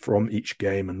stuff from each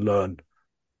game and learn,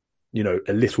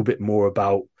 a little bit more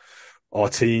about our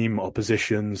team, our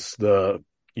positions, the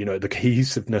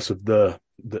cohesiveness of the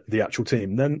actual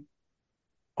team, then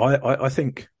I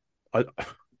think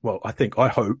I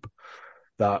hope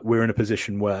that we're in a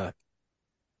position where,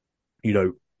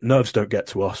 nerves don't get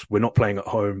to us. We're not playing at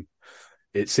home.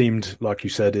 It seemed, like you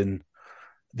said in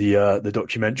the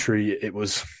documentary, it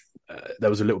was there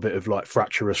was a little bit of like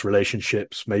fractious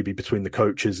relationships maybe between the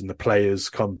coaches and the players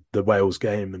come the Wales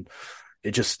game, and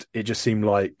it just seemed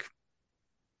like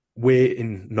we're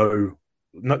in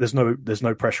there's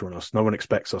no pressure on us. No one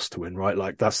expects us to win, right?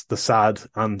 Like that's the sad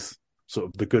and sort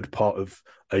of the good part of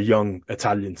a young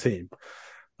Italian team.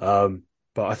 But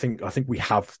I think we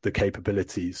have the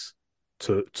capabilities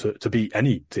to beat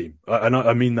any team, and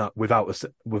I mean that without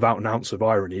an ounce of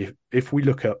irony. If we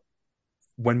look at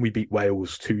when we beat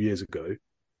Wales 2 years ago,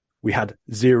 we had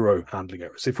 0 handling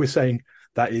errors. If we're saying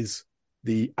that is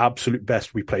the absolute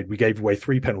best we played, we gave away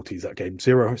 3 penalties that game,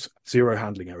 zero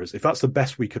handling errors. If that's the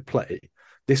best we could play,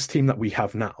 this team that we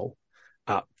have now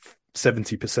at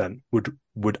 70%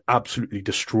 would absolutely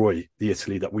destroy the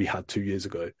Italy that we had 2 years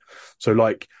ago. So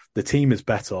like the team is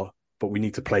better, but we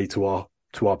need to play to our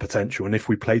potential. And if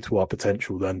we play to our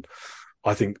potential, then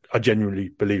I genuinely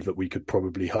believe that we could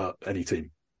probably hurt any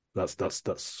team. That's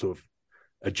sort of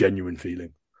a genuine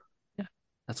feeling. Yeah,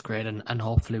 that's great. And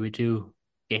hopefully we do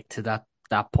get to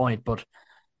that point. But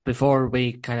before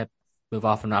we kind of move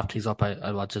off and wrap things up,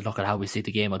 I want to look at how we see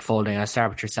the game unfolding. I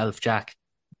start with yourself, Jack.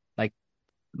 Like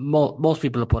most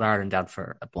people have put Ireland down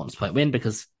for a bonus point win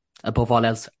because above all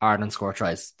else, Ireland score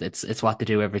tries. It's what they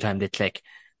do every time they click.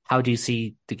 How do you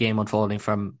see the game unfolding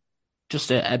from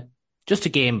just a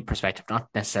game perspective, not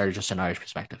necessarily just an Irish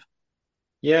perspective?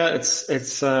 Yeah, it's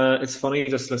funny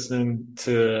just listening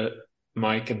to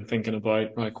Mike and thinking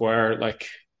about like where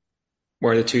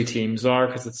the two teams are,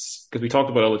 because we talked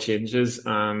about all the changes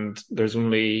and there's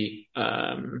only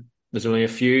a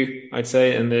few, I'd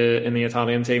say, in the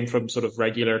Italian team from sort of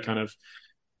regular kind of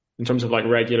in terms of like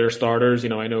regular starters.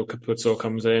 I know Capuzzo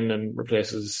comes in and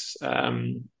replaces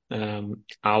Alan,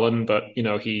 but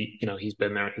he's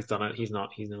been there, he's done it, he's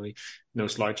no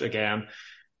slouch again.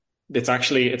 It's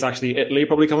actually Italy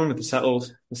probably coming with the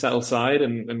settled side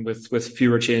and with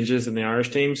fewer changes in the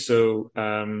Irish team. So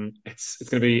it's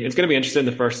gonna be interesting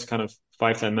the first kind of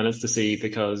 5-10 minutes to see,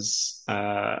 because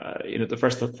the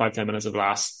first 5-10 minutes of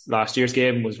last year's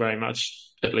game was very much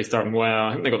Italy starting well.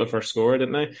 I think they got the first score,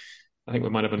 didn't they? I think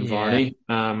it might have been Varney.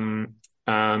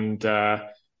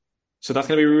 So that's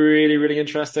gonna be really, really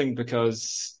interesting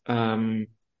because I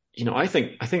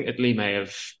think Italy may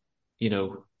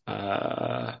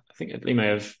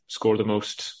have scored the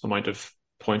most amount of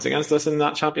points against us in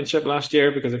that championship last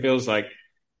year, because it feels like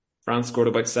France scored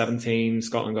about 17,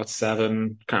 Scotland got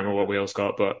 7. Can't remember what Wales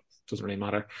got, but it doesn't really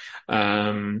matter.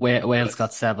 Wales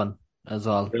got 7 as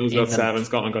well. Wales got 7,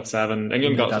 Scotland got 7,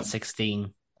 England got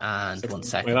 16 and 16, 1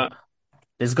 second. like that.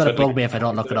 This is going to bug me if I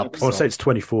don't look it up. I would say it's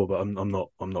 24, but I'm not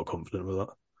confident with that.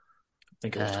 I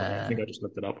think it was 20. I think I just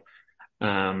looked it up.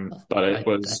 But it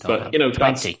was,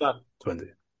 20. 20.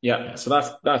 Yeah, so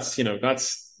that's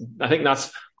I think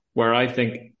that's where I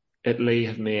think Italy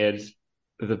have made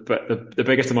the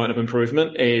biggest amount of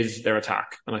improvement is their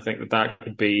attack, and I think that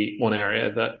could be one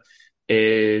area that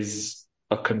is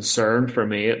a concern for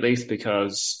me, at least,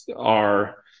 because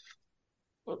apart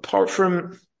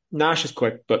from Nash is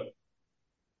quick, but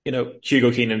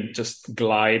Hugo Keenan just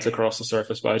glides across the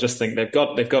surface. But I just think they've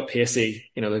got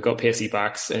pacey, they've got pacey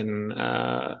backs in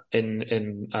Pani,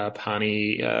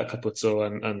 Capuzzo,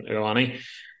 and Ioane.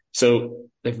 So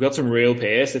they've got some real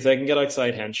pace. If they can get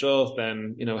outside Henshaw,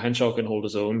 then Henshaw can hold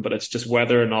his own. But it's just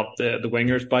whether or not the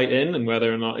wingers bite in, and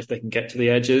whether or not if they can get to the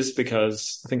edges,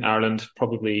 because I think Ireland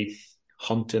probably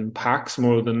hunt in packs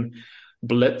more than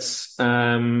blitz,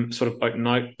 sort of out and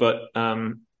out. But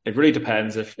it really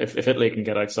depends if Italy can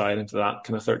get outside into that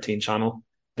kind of 13 channel,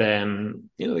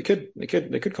 then they could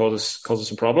cause us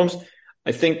some problems.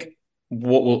 I think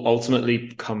what will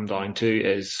ultimately come down to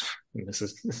is, this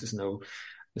is no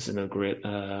great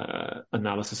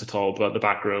analysis at all, but the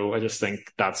back row. I just think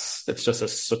it's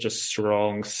just such a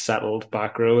strong, settled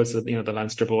back row. It's the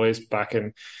Leinster boys back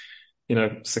in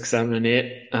 6, 7, and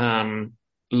 8.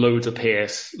 Loads of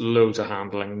pace, loads of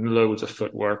handling, loads of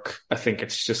footwork. I think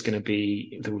it's just going to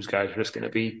be, those guys are just going to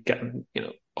be getting,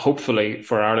 hopefully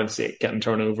for Ireland's sake, getting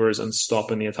turnovers and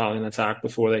stopping the Italian attack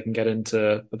before they can get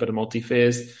into a bit of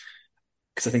multi-phase.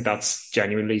 Because I think that's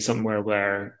genuinely somewhere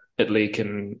where Italy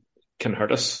can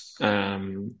hurt us.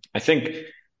 I think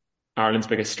Ireland's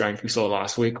biggest strength we saw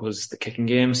last week was the kicking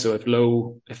game. So if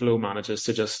Lowe manages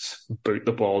to just boot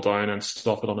the ball down and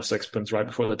stop it on a sixpence right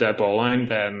before the dead ball line,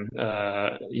 then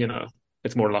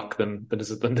it's more luck than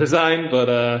design.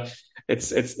 But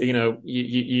it's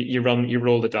you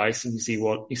roll the dice and you see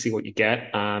what you get,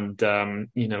 and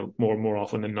more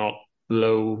often than not,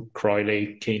 Lowe,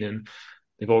 Crowley, Keenan,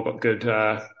 they've all got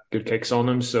good kicks on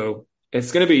them. So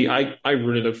it's going to be. I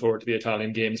really look forward to the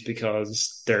Italian games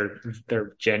because they're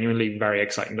genuinely very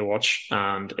exciting to watch,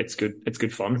 and it's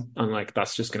good fun, and like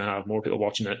that's just going to have more people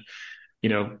watching it.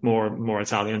 More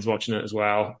Italians watching it as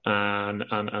well, and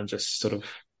just sort of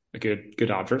a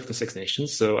good advert for the Six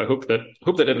Nations. So I hope that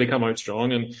Italy come out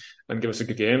strong and give us a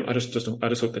good game. I just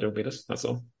hope they don't beat us. That's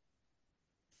all.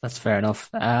 That's fair enough.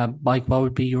 Mike, what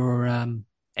would be your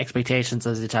expectations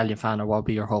as an Italian fan, or what would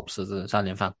be your hopes as an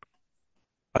Italian fan?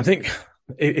 I think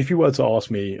if you were to ask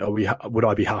me, would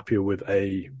I be happier with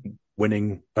a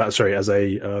winning, as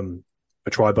a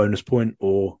try bonus point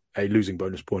or a losing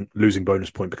bonus point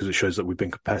because it shows that we've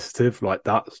been competitive like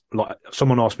that. Like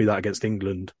someone asked me that against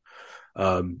England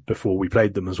before we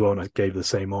played them as well, and I gave the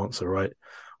same answer, right?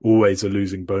 Always a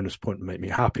losing bonus point to make me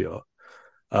happier.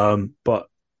 But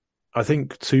I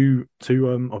think to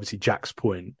obviously Jack's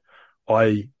point,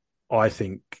 I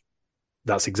think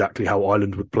that's exactly how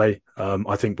Ireland would play.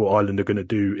 I think what Ireland are going to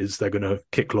do is they're going to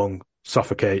kick long,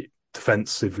 suffocate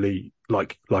defensively.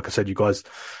 Like I said, you guys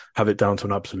have it down to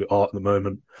an absolute art at the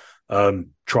moment.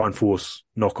 Try and force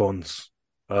knock-ons,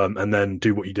 and then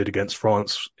do what you did against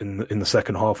France in the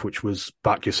second half, which was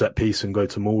back your set piece and go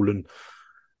to maul and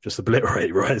just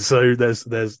obliterate. Right. So there's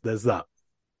that.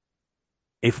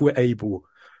 If we're able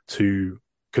to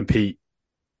compete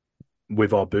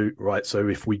with our boot, right? So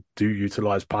if we do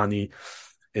utilize Pani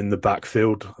in the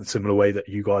backfield, a similar way that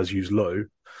you guys use Low,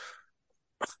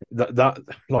 that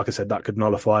like I said, that could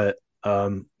nullify it.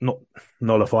 Not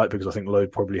nullify it because I think Low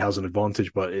probably has an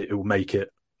advantage, but it will make it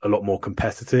a lot more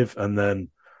competitive. And then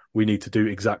we need to do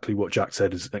exactly what Jack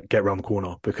said, is get around the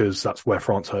corner, because that's where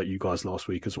France hurt you guys last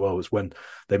week as well, is when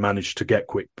they managed to get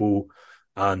quick ball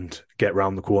and get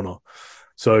round the corner.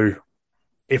 So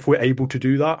if we're able to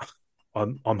do that,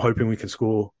 I'm hoping we can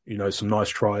score, some nice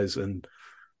tries and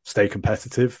stay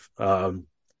competitive. And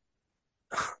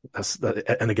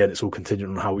again, it's all contingent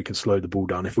on how we can slow the ball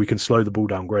down. If we can slow the ball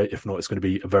down, great. If not, it's going to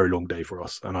be a very long day for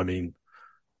us. And I mean,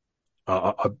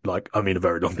 I mean a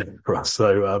very long day for us.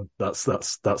 So that's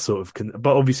sort of.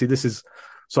 But obviously, this is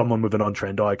someone with an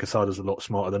untrained eye. Casada's a lot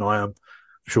smarter than I am.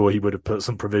 I'm sure he would have put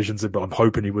some provisions in, but I'm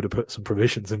hoping he would have put some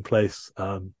provisions in place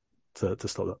to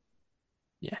stop that.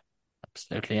 Yeah,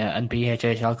 absolutely. Yeah. And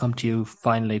BHH, I'll come to you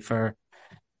finally for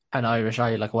an Irish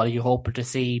eye. Like, what are you hoping to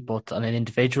see, both on an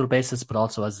individual basis, but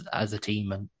also as a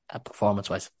team and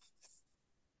performance-wise?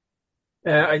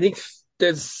 I think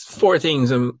there's four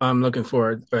things I'm looking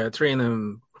for. Three of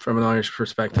them from an Irish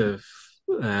perspective.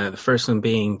 The first one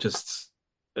being just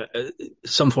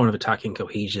some form of attacking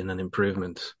cohesion and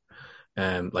improvement.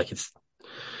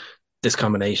 This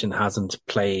combination hasn't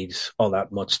played all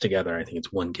that much together. I think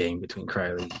it's one game between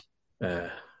Crowley,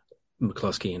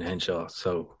 McCluskey and Henshaw.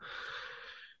 So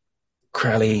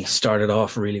Crowley started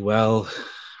off really well,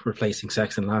 replacing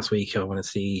Sexton last week. I want to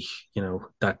see,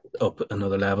 that up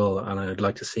another level, and I'd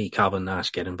like to see Calvin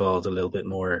Nash get involved a little bit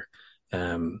more.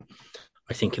 I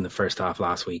think in the first half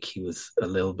last week, he was a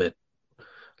little bit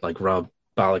like Rob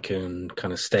Balakoon,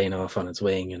 kind of staying off on his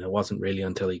wing, and it wasn't really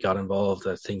until he got involved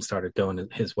that things started going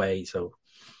his way. So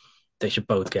they should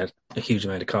both get a huge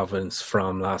amount of confidence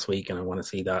from last week, and I want to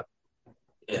see that,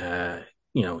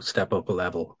 step up a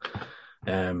level.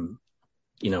 I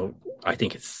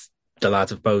think it's the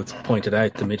lads have both pointed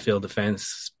out the midfield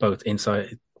defence, both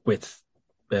inside with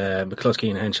McCluskey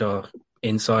and Henshaw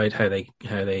inside, how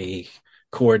they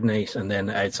coordinate, and then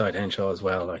outside Henshaw as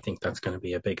well. I think that's going to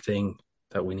be a big thing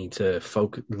that we need to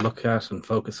look at and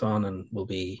focus on, and will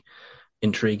be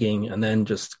intriguing. And then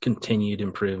just continued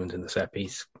improvement in the set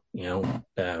piece.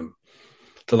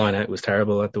 The line out was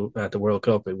terrible at the World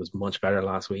Cup. It was much better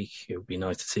last week. It would be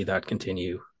nice to see that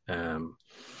continue. And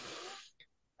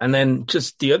then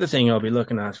just the other thing I'll be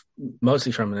looking at,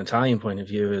 mostly from an Italian point of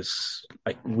view, is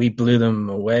like we blew them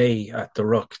away at the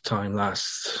Ruck time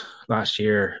last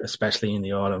year, especially in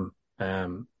the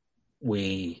autumn.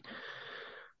 We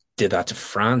did that to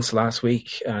France last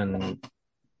week, and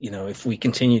if we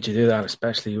continue to do that,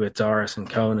 especially with Doris and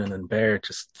Conan and Baird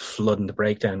just flooding the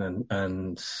breakdown,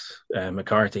 and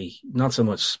McCarthy not so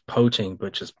much poaching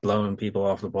but just blowing people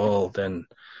off the ball, then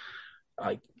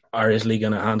are Italy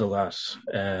going to handle that?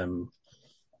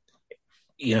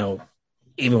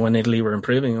 Even when Italy were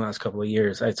improving the last couple of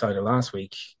years outside of last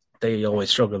week, they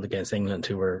always struggled against England,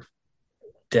 who were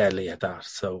deadly at that.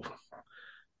 So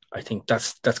I think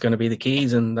that's going to be the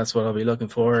keys, and that's what I'll be looking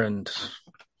for. And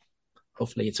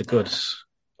hopefully, it's a good,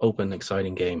 open,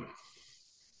 exciting game.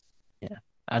 Yeah,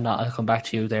 and I'll come back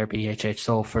to you there, BHH.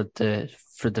 So for the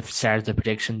start of the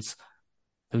predictions,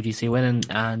 who do you see winning,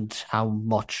 and how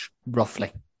much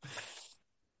roughly?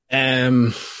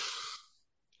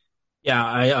 Yeah,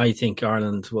 I think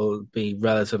Ireland will be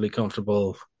relatively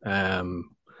comfortable.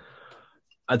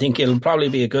 I think it'll probably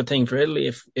be a good thing for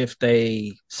Italy if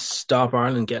they stop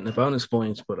Ireland getting a bonus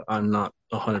point, but I'm not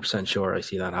 100% sure I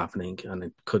see that happening. And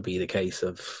it could be the case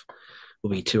of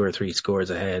we'll be 2 or 3 scores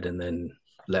ahead and then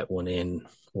let one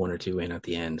or two in at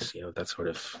the end. That sort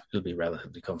of, it'll be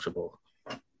relatively comfortable.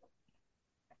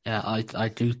 Yeah, I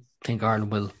do think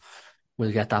Ireland will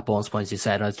get that bonus points. You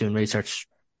said I was doing research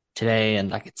today,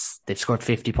 and they've scored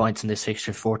 50 points in this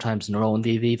fixture 4 times in a row in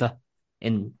the Aviva.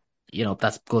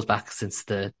 That goes back since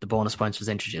the bonus points was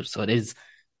introduced. So it is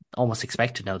almost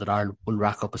expected now that Ireland will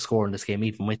rack up a score in this game,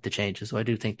 even with the changes. So I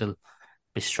do think they'll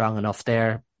be strong enough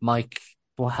there. Mike,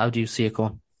 how do you see it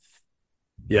going?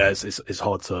 Yeah, it's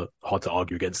hard to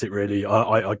argue against it, really.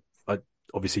 I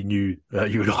obviously knew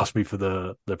you would ask me for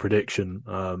the prediction,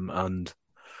 and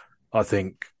I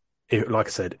think, like I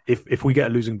said, if we get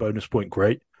a losing bonus point,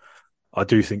 great. I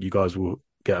do think you guys will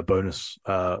get a bonus,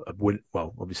 a win.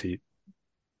 Well, obviously,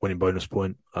 winning bonus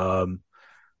point. I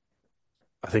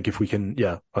think if we can,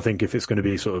 I think if it's going to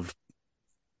be sort of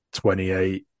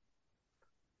 28-21,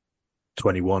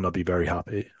 I'd be very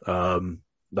happy.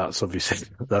 That's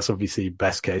obviously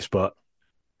best case, but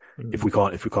if we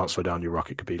can't slow down your rock,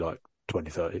 it could be like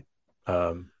 20-30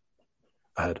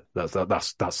 ahead. That's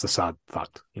the sad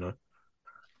fact,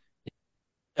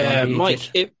 Mike,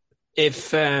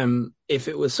 if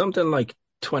it was something like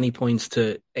 20 points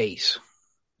to 8,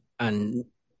 and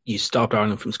you stopped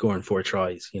Ireland from scoring 4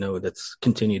 tries, that's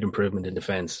continued improvement in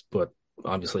defence, but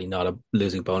obviously not a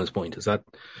losing bonus point. Is that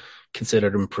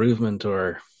considered improvement,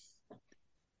 or?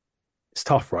 It's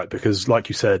tough, right? Because, like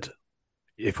you said,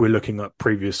 if we're looking at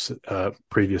previous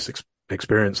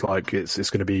experience, like it's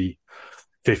going to be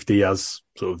 50 as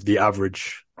sort of the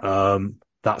average.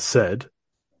 That said,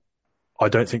 I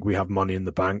don't think we have money in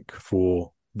the bank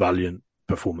for valiant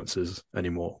performances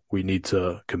anymore. We need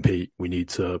to compete. We need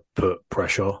to put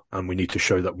pressure, and we need to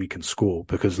show that we can score.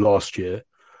 Because last year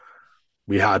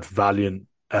we had valiant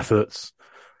efforts.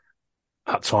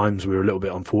 At times we were a little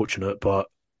bit unfortunate, but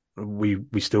we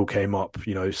still came up,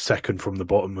 second from the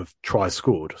bottom of tries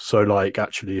scored. So,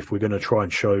 actually, if we're going to try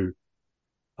and show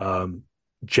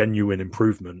genuine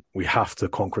improvement, we have to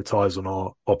concretize on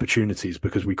our opportunities,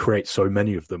 because we create so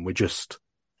many of them. We're just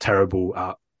terrible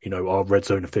at, our red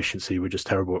zone efficiency. We're just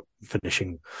terrible at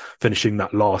finishing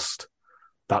that last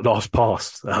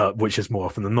pass, which is more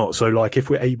often than not. So, if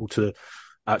we're able to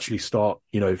actually start,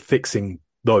 fixing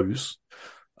those,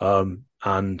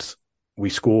 and we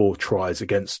score tries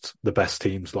against the best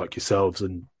teams like yourselves.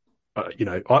 And,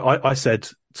 I said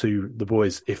to the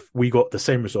boys, if we got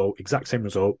the exact same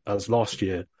result as last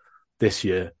year, this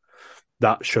year,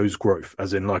 that shows growth,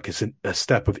 as in it's a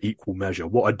step of equal measure.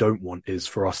 What I don't want is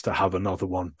for us to have another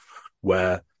one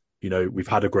where, we've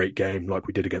had a great game like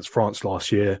we did against France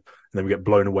last year, and then we get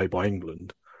blown away by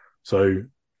England. So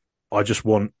I just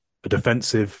want a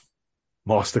defensive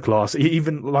masterclass.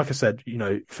 Even like I said,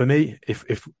 for me,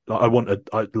 if I want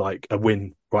a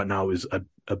win right now is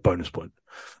a bonus point,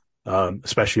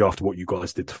 especially after what you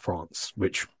guys did to France,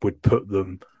 which would put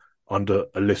them under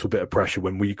a little bit of pressure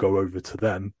when we go over to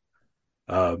them,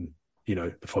 the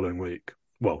following week.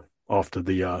 Well, after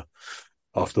the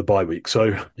bye week.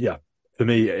 So yeah, for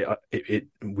me,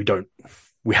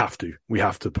 we have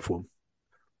to perform.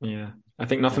 Yeah. I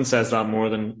think nothing says that more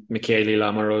than Michele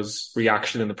Lamaro's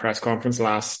reaction in the press conference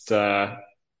last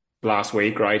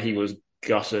week, right? He was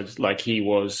gutted. He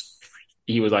was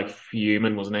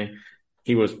fuming, wasn't he?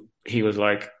 He was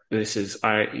like, I know it's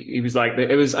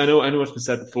been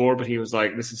said before, but he was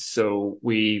like, this is so,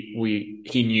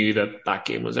 he knew that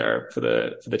game was there for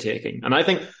the taking. And I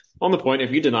think on the point, if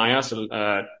you deny us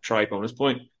a try bonus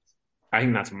point, I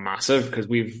think that's massive, because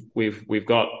we've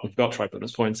got try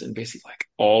bonus points in basically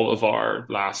all of our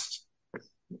last,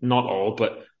 not all,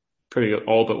 but pretty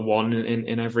all but one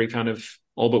in every kind of,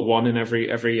 all but one in every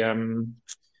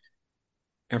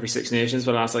Six Nations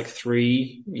for the last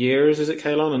 3 years. Is it,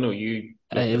 Kaelan? I know you.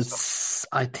 I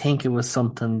think it was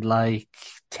something like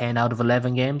 10 out of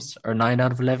 11 games or 9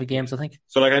 out of 11 games, I think.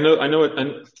 So I know it,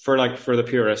 and for the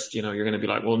purist, you're going to be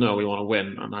like, well, no, we want to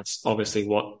win, and that's obviously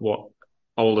what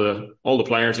all the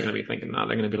players are going to be thinking. That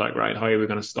they're going to be like, right, how are we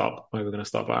going to stop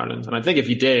Ireland? And I think if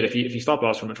you stopped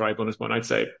us from a try bonus point, I'd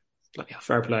say, yeah,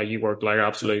 fair play, you worked like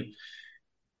absolute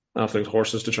off those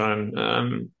horses to try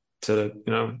and to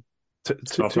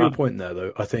stop To your that. point there,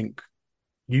 though, I think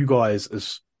you guys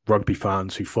as rugby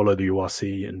fans who follow the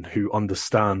URC and who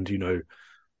understand,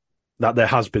 that there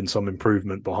has been some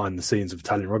improvement behind the scenes of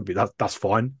Italian rugby. That's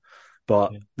fine,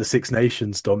 but the Six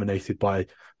Nations dominated by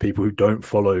people who don't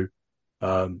follow,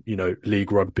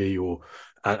 league rugby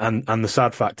and the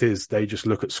sad fact is they just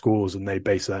look at scores and they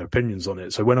base their opinions on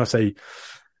it. So when I say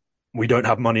we don't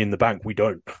have money in the bank, we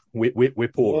don't. We're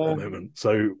poor at the moment,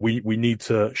 so we need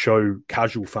to show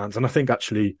casual fans. And I think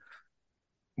actually,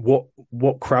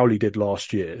 what Crowley did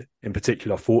last year, in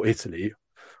particular for Italy,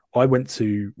 I went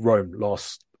to Rome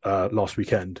last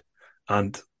weekend,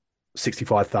 and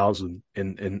 65,000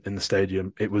 in the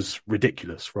stadium. It was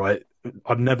ridiculous, right?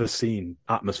 I've never seen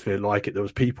atmosphere like it. There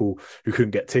was people who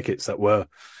couldn't get tickets that were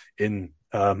in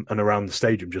and around the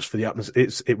stadium just for the atmosphere.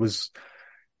 It was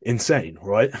insane,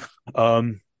 right?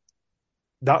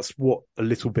 That's what a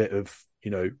little bit of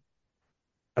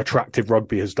attractive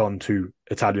rugby has done to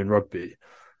Italian rugby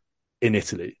in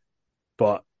Italy,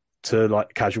 but to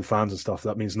like casual fans and stuff,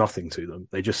 that means nothing to them.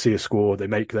 They just see a score, they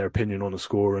make their opinion on a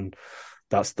score, and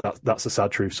that's the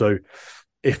sad truth. So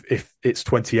if it's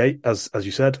 28, as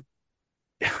you said,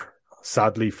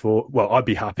 sadly I'd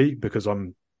be happy because I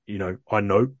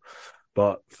know,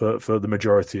 but for the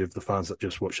majority of the fans that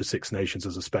just watch the Six Nations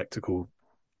as a spectacle,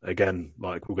 again,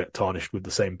 like we'll get tarnished with the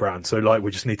same brand. So like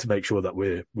we just need to make sure that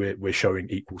we're showing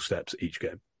equal steps each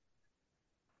game.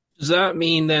 Does that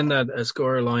mean then that a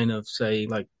score line of say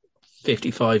like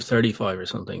 55-35 or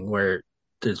something, where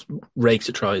there's rakes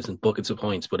of tries and buckets of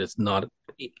points, but it's not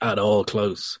at all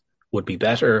close, would be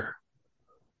better?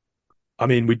 I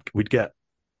mean, we'd get,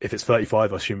 if it's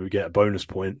 35, I assume we'd get a bonus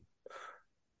point,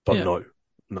 but no,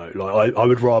 like I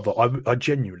would rather, I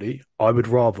genuinely, I would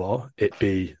rather it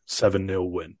be 7-0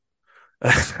 win.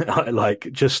 Like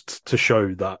just to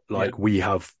show that we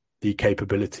have the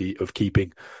capability of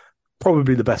keeping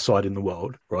probably the best side in the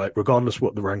world, right? Regardless of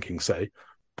what the rankings say,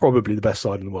 probably the best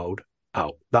side in the world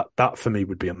out. That for me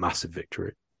would be a massive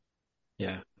victory.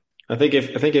 Yeah. I think if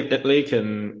Italy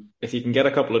if you can get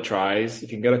a couple of tries,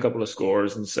 if you can get a couple of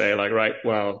scores and say like, right,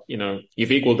 well,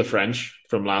 you've equaled the French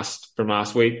from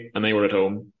last week and they were at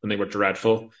home and they were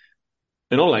dreadful.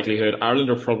 In all likelihood, Ireland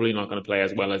are probably not going to play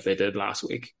as well as they did last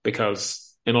week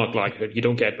because in all likelihood, you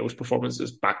don't get those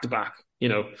performances back to back.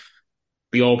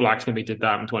 The All Blacks maybe did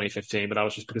that in 2015, but that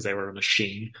was just because they were a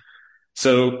machine.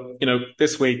 So,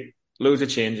 this week, loads of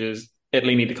changes.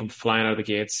 Italy need to come flying out of the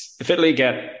gates. If Italy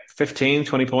get 15,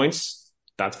 20 points,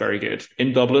 that's very good.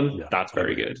 In Dublin, that's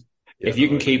very good. Yeah, if you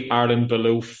can keep Ireland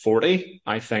below 40,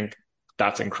 I think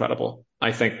that's incredible.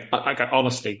 I think,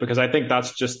 honestly, because I think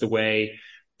that's just the way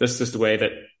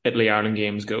that Italy-Ireland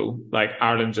games go. Like,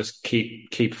 Ireland just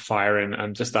keep firing,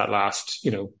 and just that last, I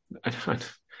don't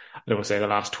want to say the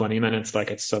last 20 minutes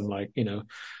like it's some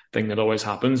thing that always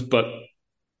happens, but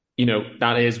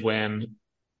that is when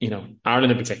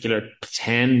Ireland in particular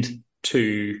tend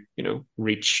to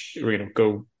reach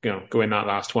go in that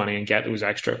last 20 and get those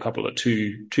extra couple of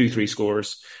two, 3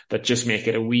 scores that just make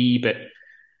it a wee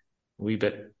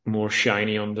bit more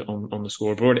shiny on the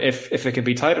scoreboard. If it can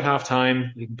be tight at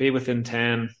halftime, you can be within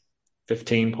 10,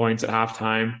 15 points at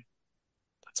halftime.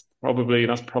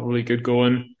 That's probably good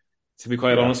going, to be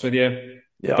quite honest with you.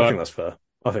 Yeah, but I think that's fair.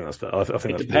 I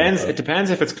think it depends. It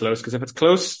depends if it's close, because if it's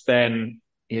close, then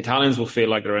the Italians will feel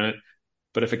like they're in it.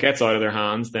 But if it gets out of their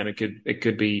hands, then it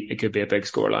could be a big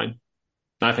scoreline.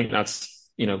 I think that's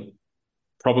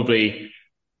probably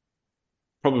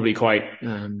quite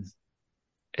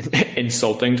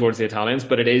insulting towards the Italians,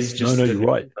 but it is just you're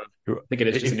right. I think it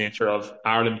is just the nature of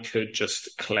Ireland could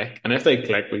just click, and if they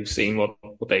click, we've seen what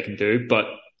they can do. But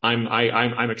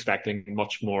I'm expecting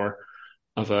much more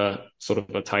of a sort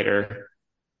of a tighter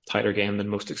game than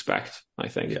most expect, I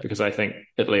think, because I think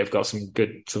Italy have got some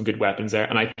good weapons there,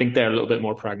 and I think they're a little bit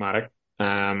more pragmatic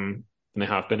than they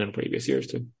have been in previous years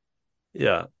too.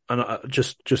 Yeah, and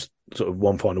just sort of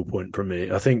one final point from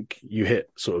me. I think you hit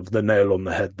sort of the nail on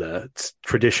the head there.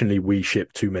 Traditionally, we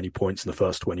ship too many points in the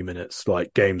first 20 minutes.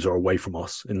 Like, games are away from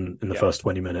us in the first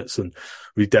 20 minutes, and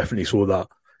we definitely saw that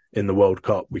in the World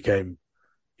Cup. We came,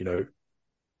 we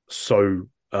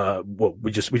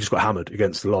just got hammered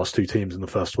against the last 2 teams in the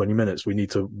first 20 minutes. We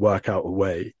need to work out a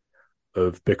way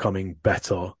of becoming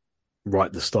better right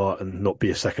at the start and not be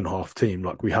a second half team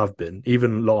like we have been.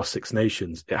 Even last Six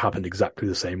Nations, it happened exactly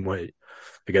the same way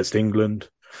against England,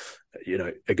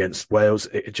 against Wales.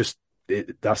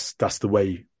 That's the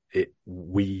way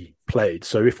we played.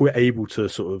 So if we're able to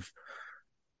sort of,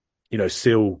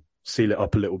 seal it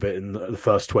up a little bit in the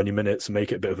first 20 minutes and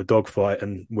make it a bit of a dogfight,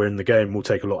 and we're in the game, we'll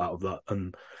take a lot out of that.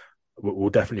 And we'll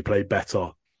definitely play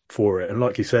better for it. And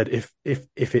like you said, if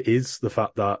it is the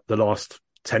fact that the last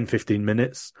 10-15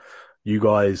 minutes, you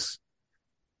guys,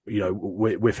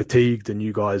 we're fatigued and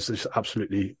you guys just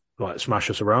absolutely like smash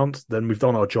us around, then we've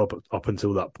done our job up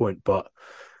until that point. But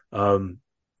I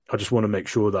just want to make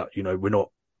sure that we're not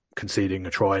conceding a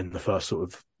try in the first sort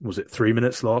of, was it 3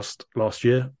 minutes last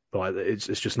year? Like it's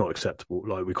just not acceptable.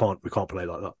 Like we can't play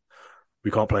like that.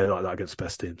 We can't play like that against the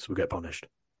best teams. We'll get punished.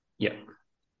 Yeah,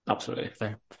 absolutely.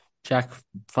 Fair. Jack,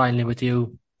 finally with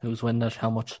you, who's winning it? How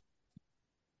much?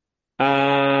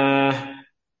 I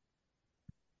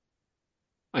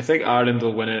think Ireland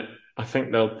will win it. I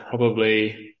think they'll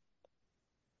probably,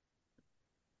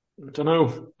 I don't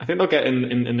know. I think they'll get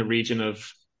in the region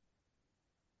of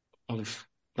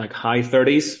like high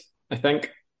 30s. I think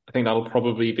that'll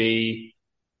probably be.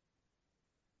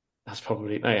 That's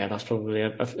probably a kind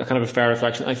of a fair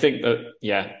reflection. I think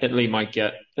that Italy might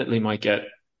get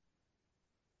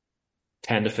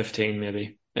 10 to 15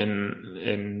 maybe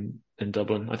in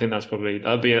Dublin. I think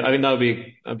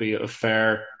that'd be a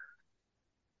fair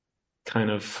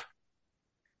kind of.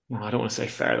 Well, I don't want to say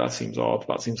fair. That seems odd.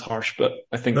 That seems harsh. But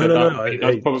I think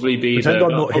that'd probably be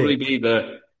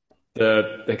the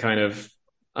kind of.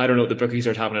 I don't know what the bookies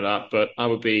are having it at, but I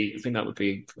think that would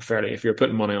be fairly. If you're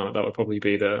putting money on it, that would probably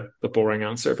be the boring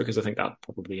answer, because I think that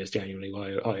probably is genuinely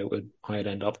how it'd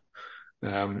end up.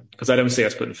 Because I don't see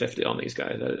us putting 50 on these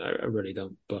guys. I really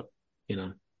don't. But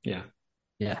yeah.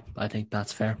 Yeah, I think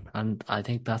that's fair. And I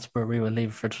think that's where we will leave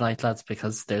it for tonight, lads,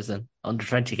 because there's an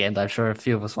under-20 game that I'm sure a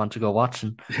few of us want to go watch,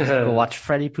 and go watch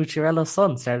Freddie Pucciarello's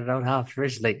son started out half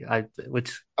originally.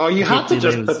 You had to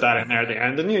just put that in there at the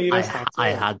end, didn't you?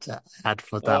 I had to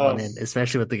put that one in,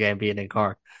 especially with the game being in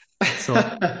Cork. So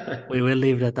we will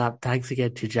leave it at that. Thanks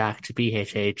again to Jack, to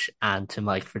BHH, and to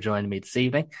Mike for joining me this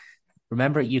evening.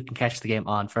 Remember, you can catch the game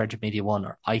on Virgin Media 1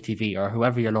 or ITV or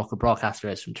whoever your local broadcaster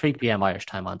is from 3 p.m. Irish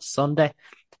time on Sunday.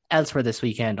 Elsewhere this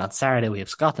weekend, on Saturday, we have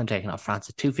Scotland taking on France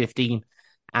at 2:15,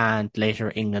 and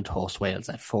later England host Wales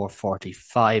at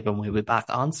 4:45, and we'll be back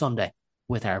on Sunday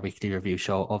with our weekly review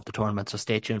show of the tournament, so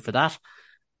stay tuned for that.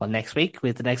 Well, next week,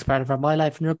 with the next part of our My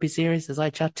Life in Rugby series, as I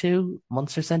chat to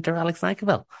Munster centre Alex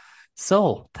Nankivell.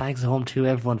 So, thanks home to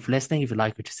everyone for listening. If you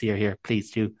like what you see or hear,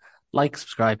 please do like,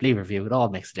 subscribe, leave a review. It all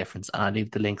makes a difference. And I'll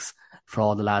leave the links for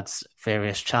all the lads'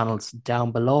 various channels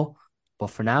down below. But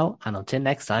for now, and until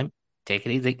next time, take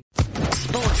it easy.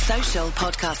 Sports Social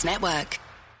Podcast Network.